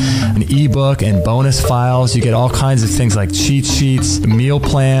materials, an ebook, and bonus files. You get all kinds of things like cheat sheets, meal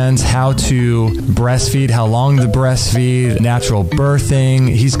plans, how to breastfeed, how long to breastfeed, natural birthing.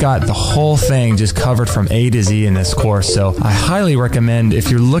 He's got the whole thing just covered from A to Z in this course. So I highly recommend,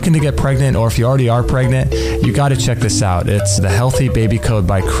 if you're looking to get pregnant or if you already are pregnant, you got to check this out. It's the Healthy Baby Code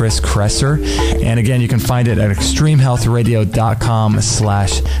by Chris Kresser. And again, you can find it at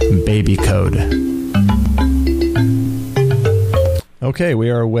extremehealthradio.com/babycode. Okay, we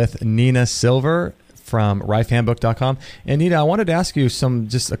are with Nenah Sylver from rifehandbook.com. And Nenah, I wanted to ask you a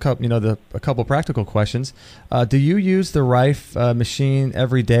couple practical questions. Do you use the Rife machine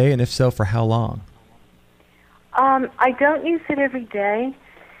every day, and if so, for how long? I don't use it every day.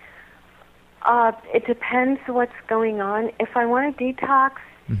 It depends what's going on. If I want to detox,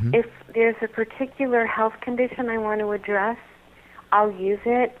 if there's a particular health condition I want to address, I'll use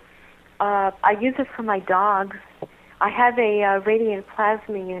it. I use it for my dogs. I have a radiant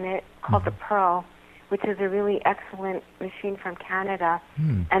plasma unit called the Pearl, which is a really excellent machine from Canada,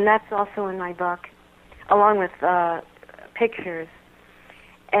 and that's also in my book, along with pictures.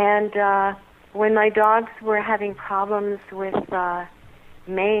 And when my dogs were having problems with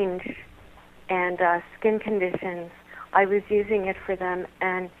mange and skin conditions, I was using it for them,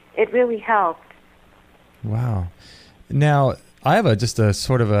 and it really helped. Wow. Now, I have just a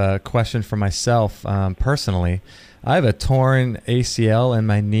sort of a question for myself personally. I have a torn ACL in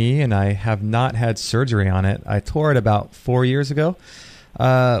my knee, and I have not had surgery on it. I tore it about 4 years ago.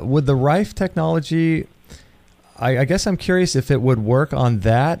 Would the Rife technology, I guess I'm curious if it would work on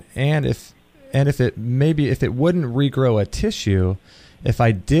that, and if it wouldn't regrow a tissue, if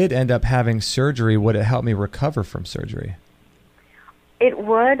I did end up having surgery, would it help me recover from surgery? It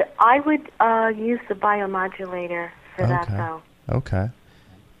would. I would use the biomodulator for that, though. Okay.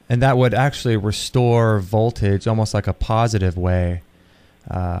 And that would actually restore voltage, almost like a positive way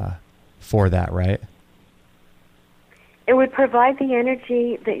for that, right? It would provide the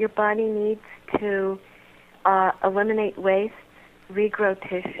energy that your body needs to eliminate waste, regrow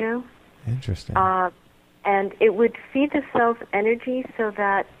tissue. Interesting. And it would feed the cells energy so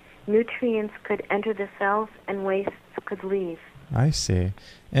that nutrients could enter the cells and wastes could leave. I see.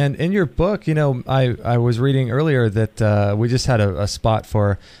 And in your book, I was reading earlier that we just had a spot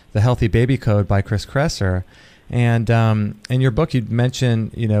for the Healthy Baby Code by Chris Kresser. And in your book, you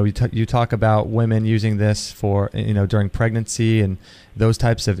mentioned, you talk about women using this for, during pregnancy and those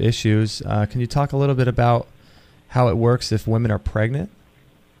types of issues. Can you talk a little bit about how it works if women are pregnant?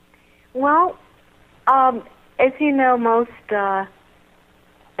 Well, as you know, most of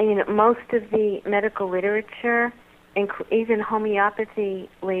the medical literature, even homeopathy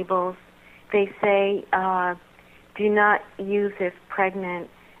labels, they say do not use if pregnant,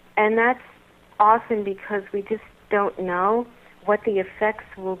 and that's often because we just don't know what the effects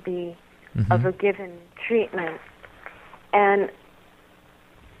will be of a given treatment. And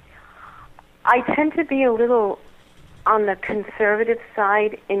I tend to be a little on the conservative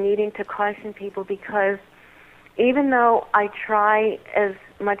side in needing to caution people, because even though I try as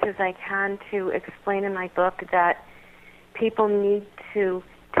much as I can to explain in my book that people need to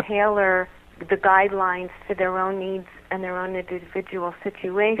tailor the guidelines to their own needs and their own individual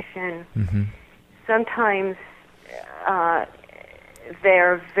situation, sometimes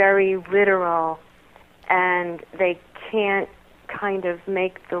they're very literal and they can't kind of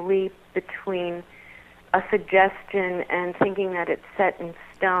make the leap between a suggestion and thinking that it's set in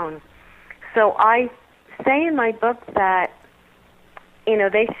stone. So I say in my book that,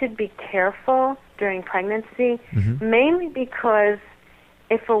 they should be careful during pregnancy, mainly because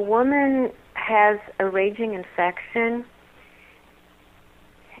if a woman has a raging infection,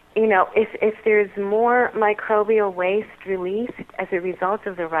 if there's more microbial waste released as a result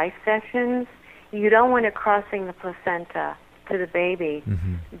of the Rife sessions, you don't want it crossing the placenta to the baby.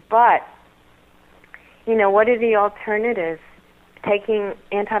 But what are the alternatives? Taking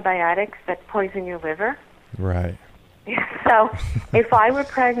antibiotics that poison your liver? Right. So if I were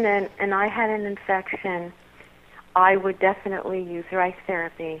pregnant and I had an infection, I would definitely use Rife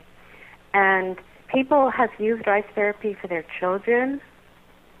therapy. And people have used Rife therapy for their children,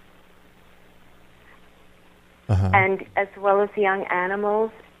 and as well as young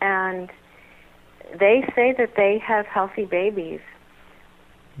animals, and they say that they have healthy babies.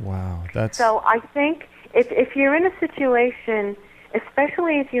 Wow, that's... So I think if you're in a situation,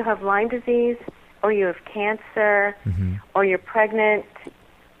 especially if you have Lyme disease or you have cancer or you're pregnant,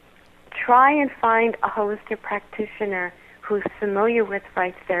 try and find a holistic practitioner who's familiar with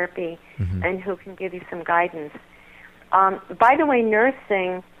Rife therapy and who can give you some guidance. By the way,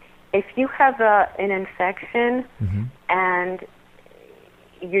 nursing, if you have an infection and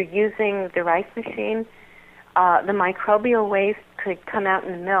you're using the Rife machine, the microbial waste could come out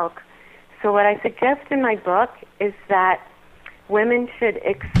in the milk. So what I suggest in my book is that women should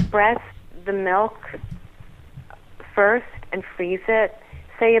express the milk first and freeze it,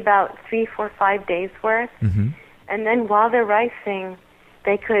 say about 3, 4, 5 days worth. And then while they're ricing,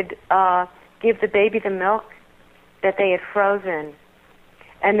 they could give the baby the milk that they had frozen.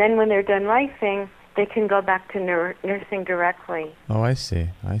 And then when they're done ricing, they can go back to nursing directly. Oh, I see.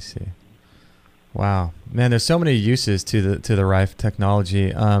 Wow, man, there's so many uses to the Rife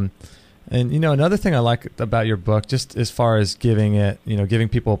technology. And another thing I like about your book, just as far as giving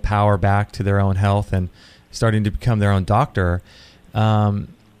people power back to their own health and starting to become their own doctor,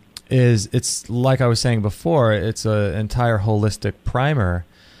 is it's like I was saying before, it's an entire holistic primer.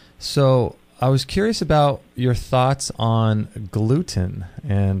 So I was curious about your thoughts on gluten.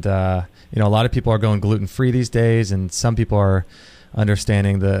 And, a lot of people are going gluten-free these days, and some people are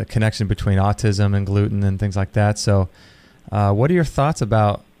understanding the connection between autism and gluten and things like that. So what are your thoughts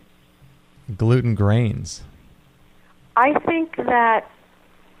about gluten grains? I think that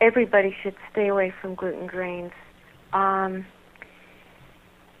everybody should stay away from gluten grains.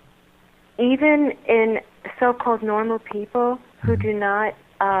 Even in so-called normal people who do not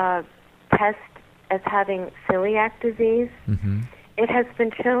test as having celiac disease, it has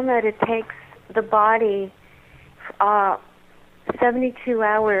been shown that it takes the body 72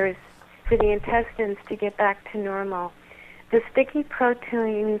 hours for the intestines to get back to normal. The sticky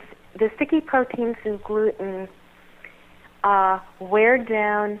proteins in gluten wear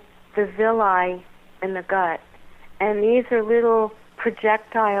down the villi in the gut, and these are little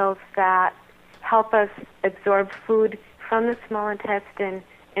projectiles that help us absorb food from the small intestine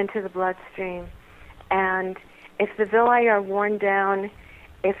into the bloodstream. And if the villi are worn down,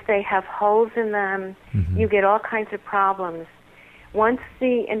 if they have holes in them, you get all kinds of problems. Once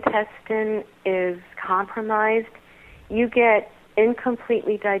the intestine is compromised, you get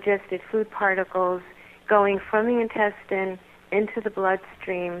incompletely digested food particles going from the intestine into the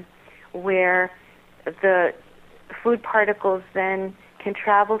bloodstream, where the food particles then can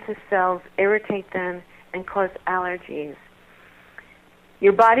travel to cells, irritate them, and cause allergies.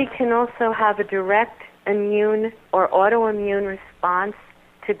 Your body can also have a direct immune or autoimmune response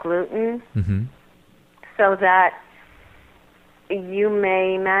to gluten, so that you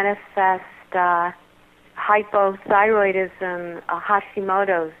may manifest hypothyroidism,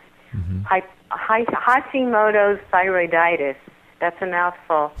 Hashimoto's, Hashimoto's thyroiditis. That's a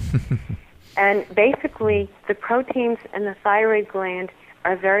mouthful. And basically, the proteins in the thyroid gland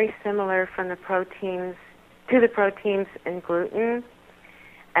are very similar to the proteins in gluten,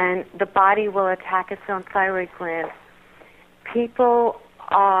 and the body will attack its own thyroid gland.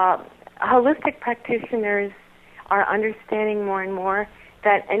 Holistic practitioners are understanding more and more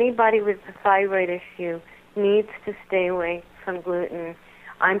that anybody with a thyroid issue needs to stay away from gluten.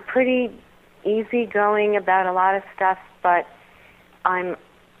 I'm pretty easygoing about a lot of stuff, but I'm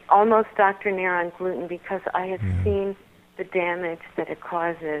almost doctrinaire on gluten because I have seen the damage that it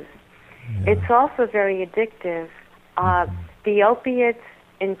causes. It's also very addictive. The opiates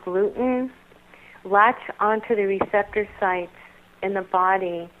in gluten latch onto the receptor sites in the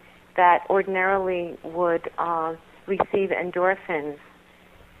body that ordinarily would receive endorphins.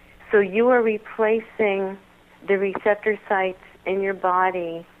 So you are replacing the receptor sites in your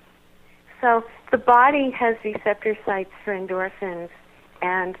body. So the body has receptor sites for endorphins,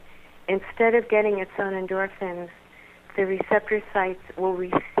 and instead of getting its own endorphins, the receptor sites will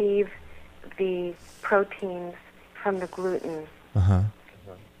receive the proteins from the gluten.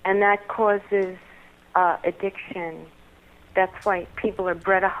 And that causes addiction. That's why people are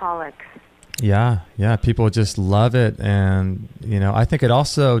breadaholics. Yeah, people just love it. And, I think it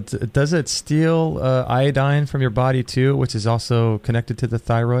also, does it steal iodine from your body too, which is also connected to the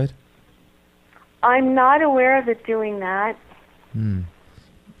thyroid? I'm not aware of it doing that.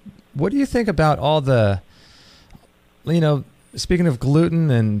 What do you think about all the, speaking of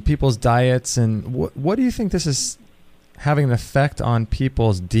gluten and people's diets, and what do you think this is having an effect on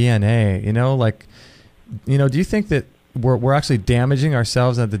people's DNA? Do you think that we're actually damaging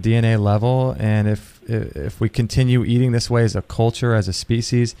ourselves at the DNA level? And if we continue eating this way as a culture, as a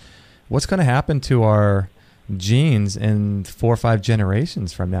species, what's going to happen to our genes in 4 or 5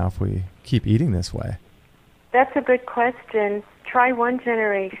 generations from now if we keep eating this way? That's a good question. Try one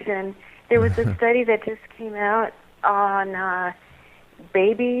generation. There was a study that just came out on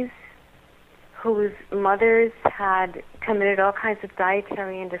babies whose mothers had committed all kinds of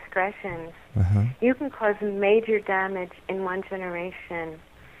dietary indiscretions. You can cause major damage in one generation.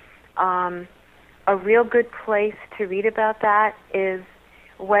 A real good place to read about that is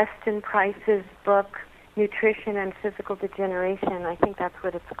Weston Price's book, Nutrition and Physical Degeneration. I think that's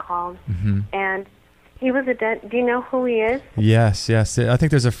what it's called. And he was do you know who he is? Yes. I think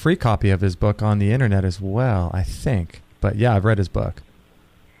there's a free copy of his book on the internet as well, I think. But yeah, I've read his book.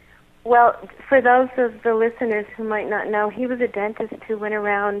 Well, for those of the listeners who might not know, he was a dentist who went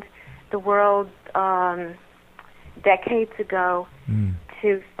around the world decades ago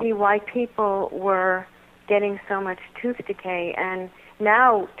to see why people were getting so much tooth decay. And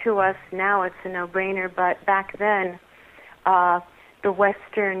now, to us, now it's a no-brainer, but back then, the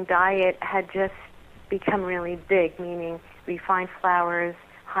Western diet had just become really big, meaning refined flours,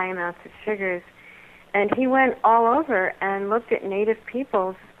 high amounts of sugars. And he went all over and looked at native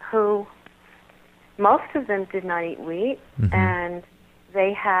peoples who, most of them did not eat wheat, and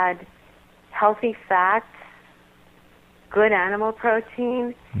they had healthy fats, good animal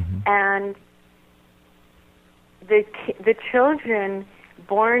protein, and the children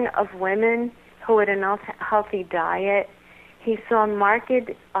born of women who had a healthy diet, he saw marked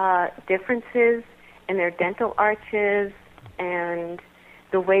differences in their dental arches and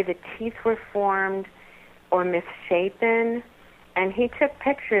the way the teeth were formed or misshapen. And he took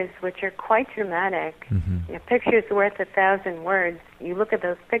pictures which are quite dramatic. You know, pictures worth 1,000 words. You look at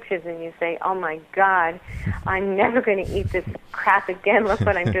those pictures and you say, oh my God, I'm never going to eat this crap again. Look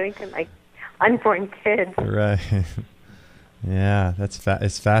what I'm doing to my unborn kids. Right. Yeah, it's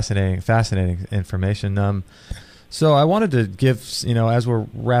fascinating information. So I wanted to give, as we're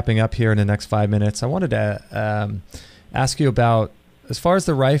wrapping up here in the next 5 minutes, I wanted to ask you about, as far as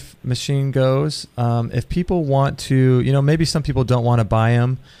the Rife machine goes, if people want to, maybe some people don't want to buy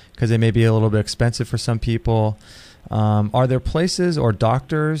them because they may be a little bit expensive for some people. Are there places or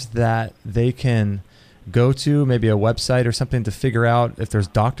doctors that they can go to, maybe a website or something, to figure out if there's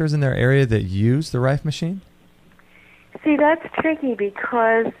doctors in their area that use the Rife machine? See, that's tricky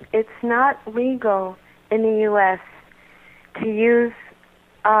because it's not legal in the U.S. to use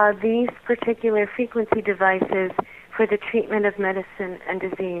these particular frequency devices for the treatment of medicine and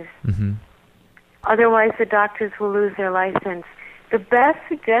disease. Otherwise, the doctors will lose their license. The best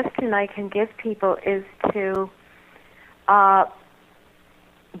suggestion I can give people is to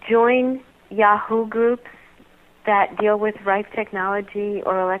join Yahoo groups that deal with Rife technology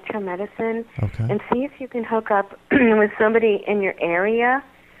or electromedicine, and see if you can hook up with somebody in your area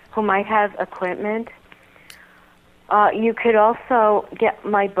who might have equipment. You could also get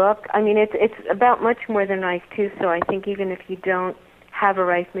my book. I mean, it's about much more than Rife too, so I think even if you don't have a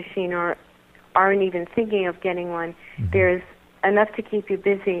Rife machine or aren't even thinking of getting one, there's enough to keep you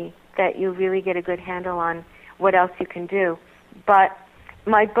busy that you really get a good handle on what else you can do. But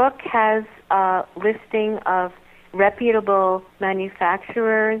my book has a listing of reputable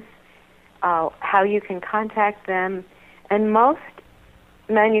manufacturers, how you can contact them, and most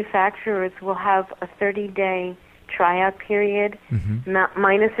manufacturers will have a 30-day tryout period,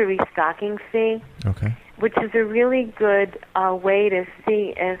 minus a restocking fee, which is a really good way to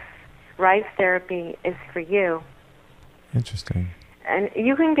see if Rife therapy is for you. Interesting. And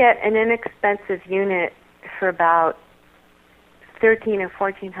you can get an inexpensive unit for about $1,300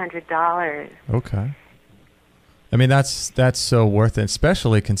 or $1,400. Okay. I mean, that's so worth it,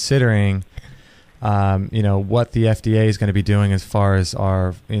 especially considering, what the FDA is going to be doing as far as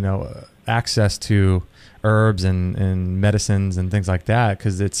our, access to herbs and medicines and things like that,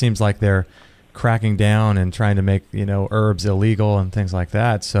 because it seems like they're cracking down and trying to make, herbs illegal and things like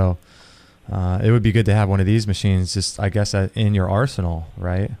that. So it would be good to have one of these machines just, I guess, in your arsenal,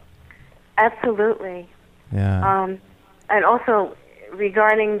 right? Absolutely. Yeah. And also,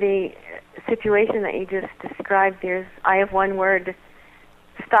 regarding the situation that you just described, I have one word,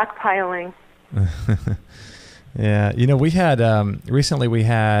 stockpiling. Yeah. We had, recently we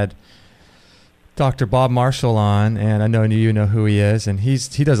had Dr. Bob Marshall on, and I know you know who he is, and he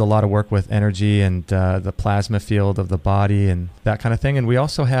does a lot of work with energy and the plasma field of the body and that kind of thing. And we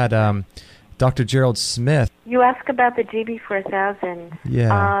also had Dr. Gerald Smith. You ask about the GB4000.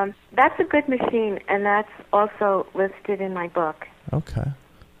 Yeah. That's a good machine, and that's also listed in my book.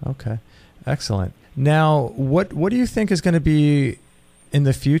 Okay. Excellent. Now, what do you think is going to be in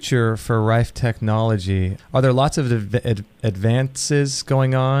the future for Rife technology? Are there lots of advances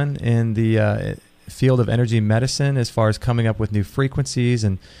going on in the field of energy medicine as far as coming up with new frequencies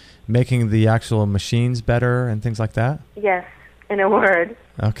and making the actual machines better and things like that? Yes, in a word.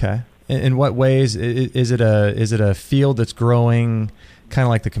 Okay. In what ways is it a field that's growing kind of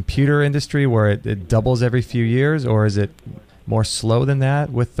like the computer industry where it doubles every few years, or is it more slow than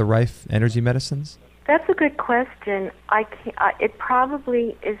that with the Rife energy medicines? That's a good question. It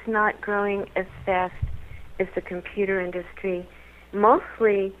probably is not growing as fast as the computer industry,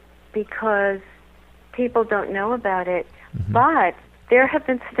 mostly because people don't know about it. Mm-hmm. But there have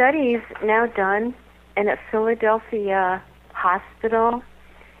been studies now done in a Philadelphia hospital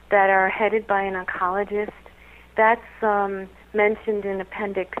that are headed by an oncologist. That's mentioned in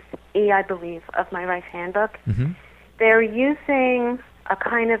Appendix E, I believe, of my Rife handbook. Mm-hmm. They're using a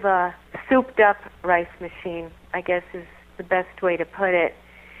kind of a souped-up rice machine, I guess is the best way to put it.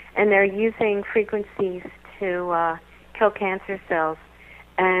 And they're using frequencies to kill cancer cells.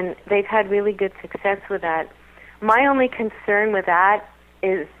 And they've had really good success with that. My only concern with that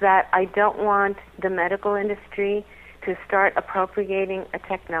is that I don't want the medical industry to start appropriating a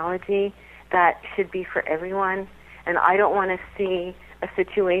technology that should be for everyone. And I don't want to see a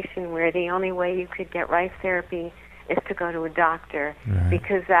situation where the only way you could get rice therapy is to go to a doctor, right,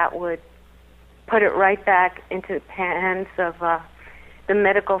 because that would put it right back into the hands of the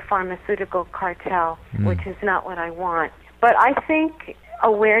medical pharmaceutical cartel, which is not what I want. But I think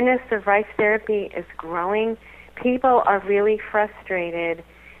awareness of rice therapy is growing. People are really frustrated.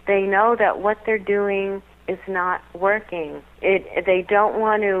 They know that what they're doing is not working. They don't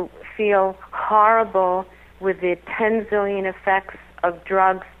want to feel horrible with the 10 zillion effects of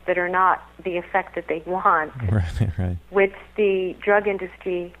drugs that are not the effect that they want, right. which the drug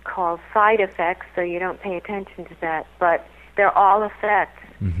industry calls side effects, so you don't pay attention to that. But they're all effects.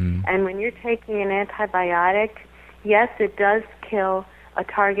 Mm-hmm. And when you're taking an antibiotic, yes, it does kill a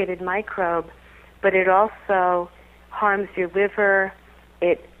targeted microbe, but it also harms your liver,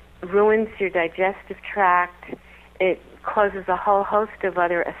 it ruins your digestive tract, it causes a whole host of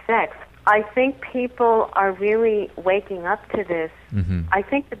other effects. I think people are really waking up to this. Mm-hmm. I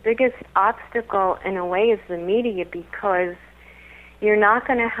think the biggest obstacle, in a way, is the media, because you're not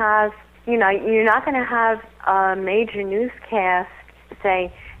going to have, a major newscast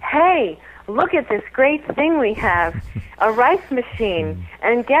say, "Hey, look at this great thing we have, a rice machine.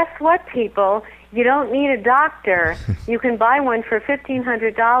 And guess what, people? You don't need a doctor. You can buy one for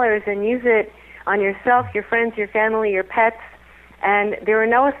 $1,500 and use it on yourself, your friends, your family, your pets. And there are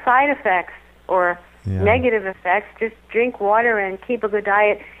no side effects or negative effects. Just drink water and keep a good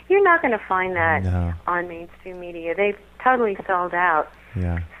diet." You're not going to find that on mainstream media. They've totally sold out.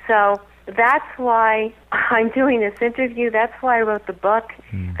 Yeah. So that's why I'm doing this interview. That's why I wrote the book.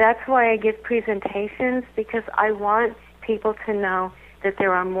 That's why I give presentations, because I want people to know that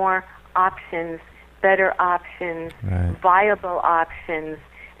there are more options, better options, viable options,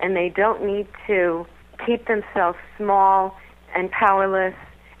 and they don't need to keep themselves small and powerless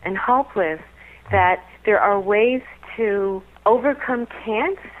and hopeless, that there are ways to overcome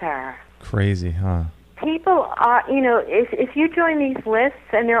cancer. Crazy, huh? People are, if you join these lists,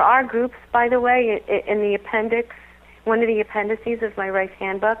 and there are groups, by the way, in the appendix, one of the appendices of my Rife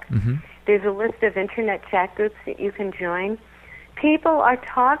handbook, there's a list of internet chat groups that you can join. People are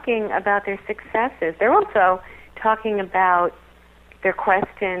talking about their successes. They're also talking about their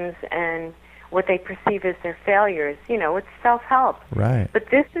questions and what they perceive as their failures. It's self-help. Right. But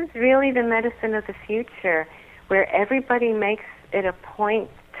this is really the medicine of the future, where everybody makes it a point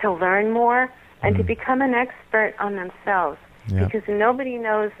to learn more and to become an expert on themselves, because nobody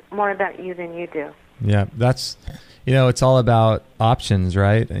knows more about you than you do. Yeah, that's, it's all about options,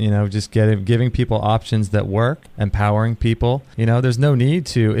 right? Just giving people options that work, empowering people. There's no need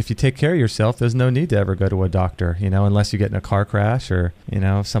to, if you take care of yourself, there's no need to ever go to a doctor, unless you get in a car crash or,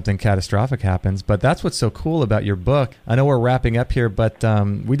 something catastrophic happens. But that's what's so cool about your book. I know we're wrapping up here, but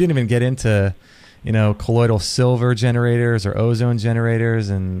we didn't even get into, colloidal silver generators or ozone generators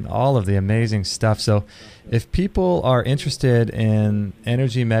and all of the amazing stuff. So if people are interested in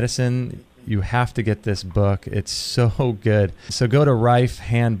energy medicine, you have to get this book. It's so good. So go to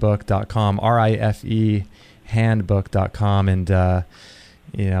rifehandbook.com, RIFE handbook.com, and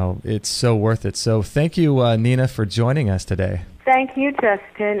it's so worth it. So thank you, Nenah, for joining us today. Thank you,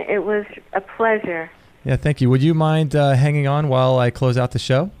 Justin. It was a pleasure. Yeah, thank you. Would you mind hanging on while I close out the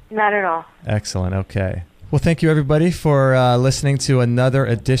show? Not at all. Excellent. Okay. Well, thank you, everybody, for listening to another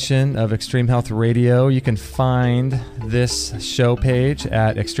edition of Extreme Health Radio. You can find this show page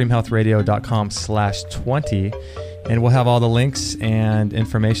at extremehealthradio.com/20, and we'll have all the links and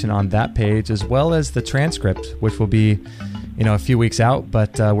information on that page, as well as the transcript, which will be a few weeks out,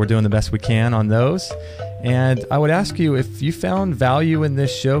 but we're doing the best we can on those. And I would ask you, if you found value in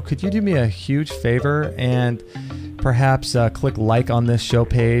this show, could you do me a huge favor and perhaps click like on this show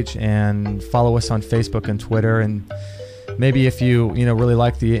page and follow us on Facebook and Twitter, and maybe if you really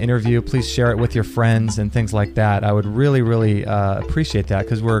like the interview, please share it with your friends and things like that. I would really, really appreciate that,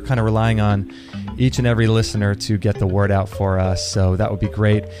 because we're kind of relying on each and every listener to get the word out for us. So that would be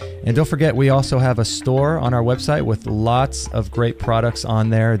great. And don't forget, we also have a store on our website with lots of great products on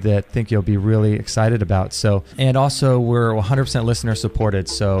there that I think you'll be really excited about. So, and also we're 100% listener supported.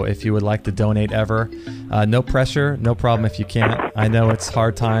 So if you would like to donate ever, no pressure, no problem if you can't. I know it's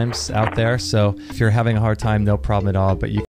hard times out there. So if you're having a hard time, no problem at all. But you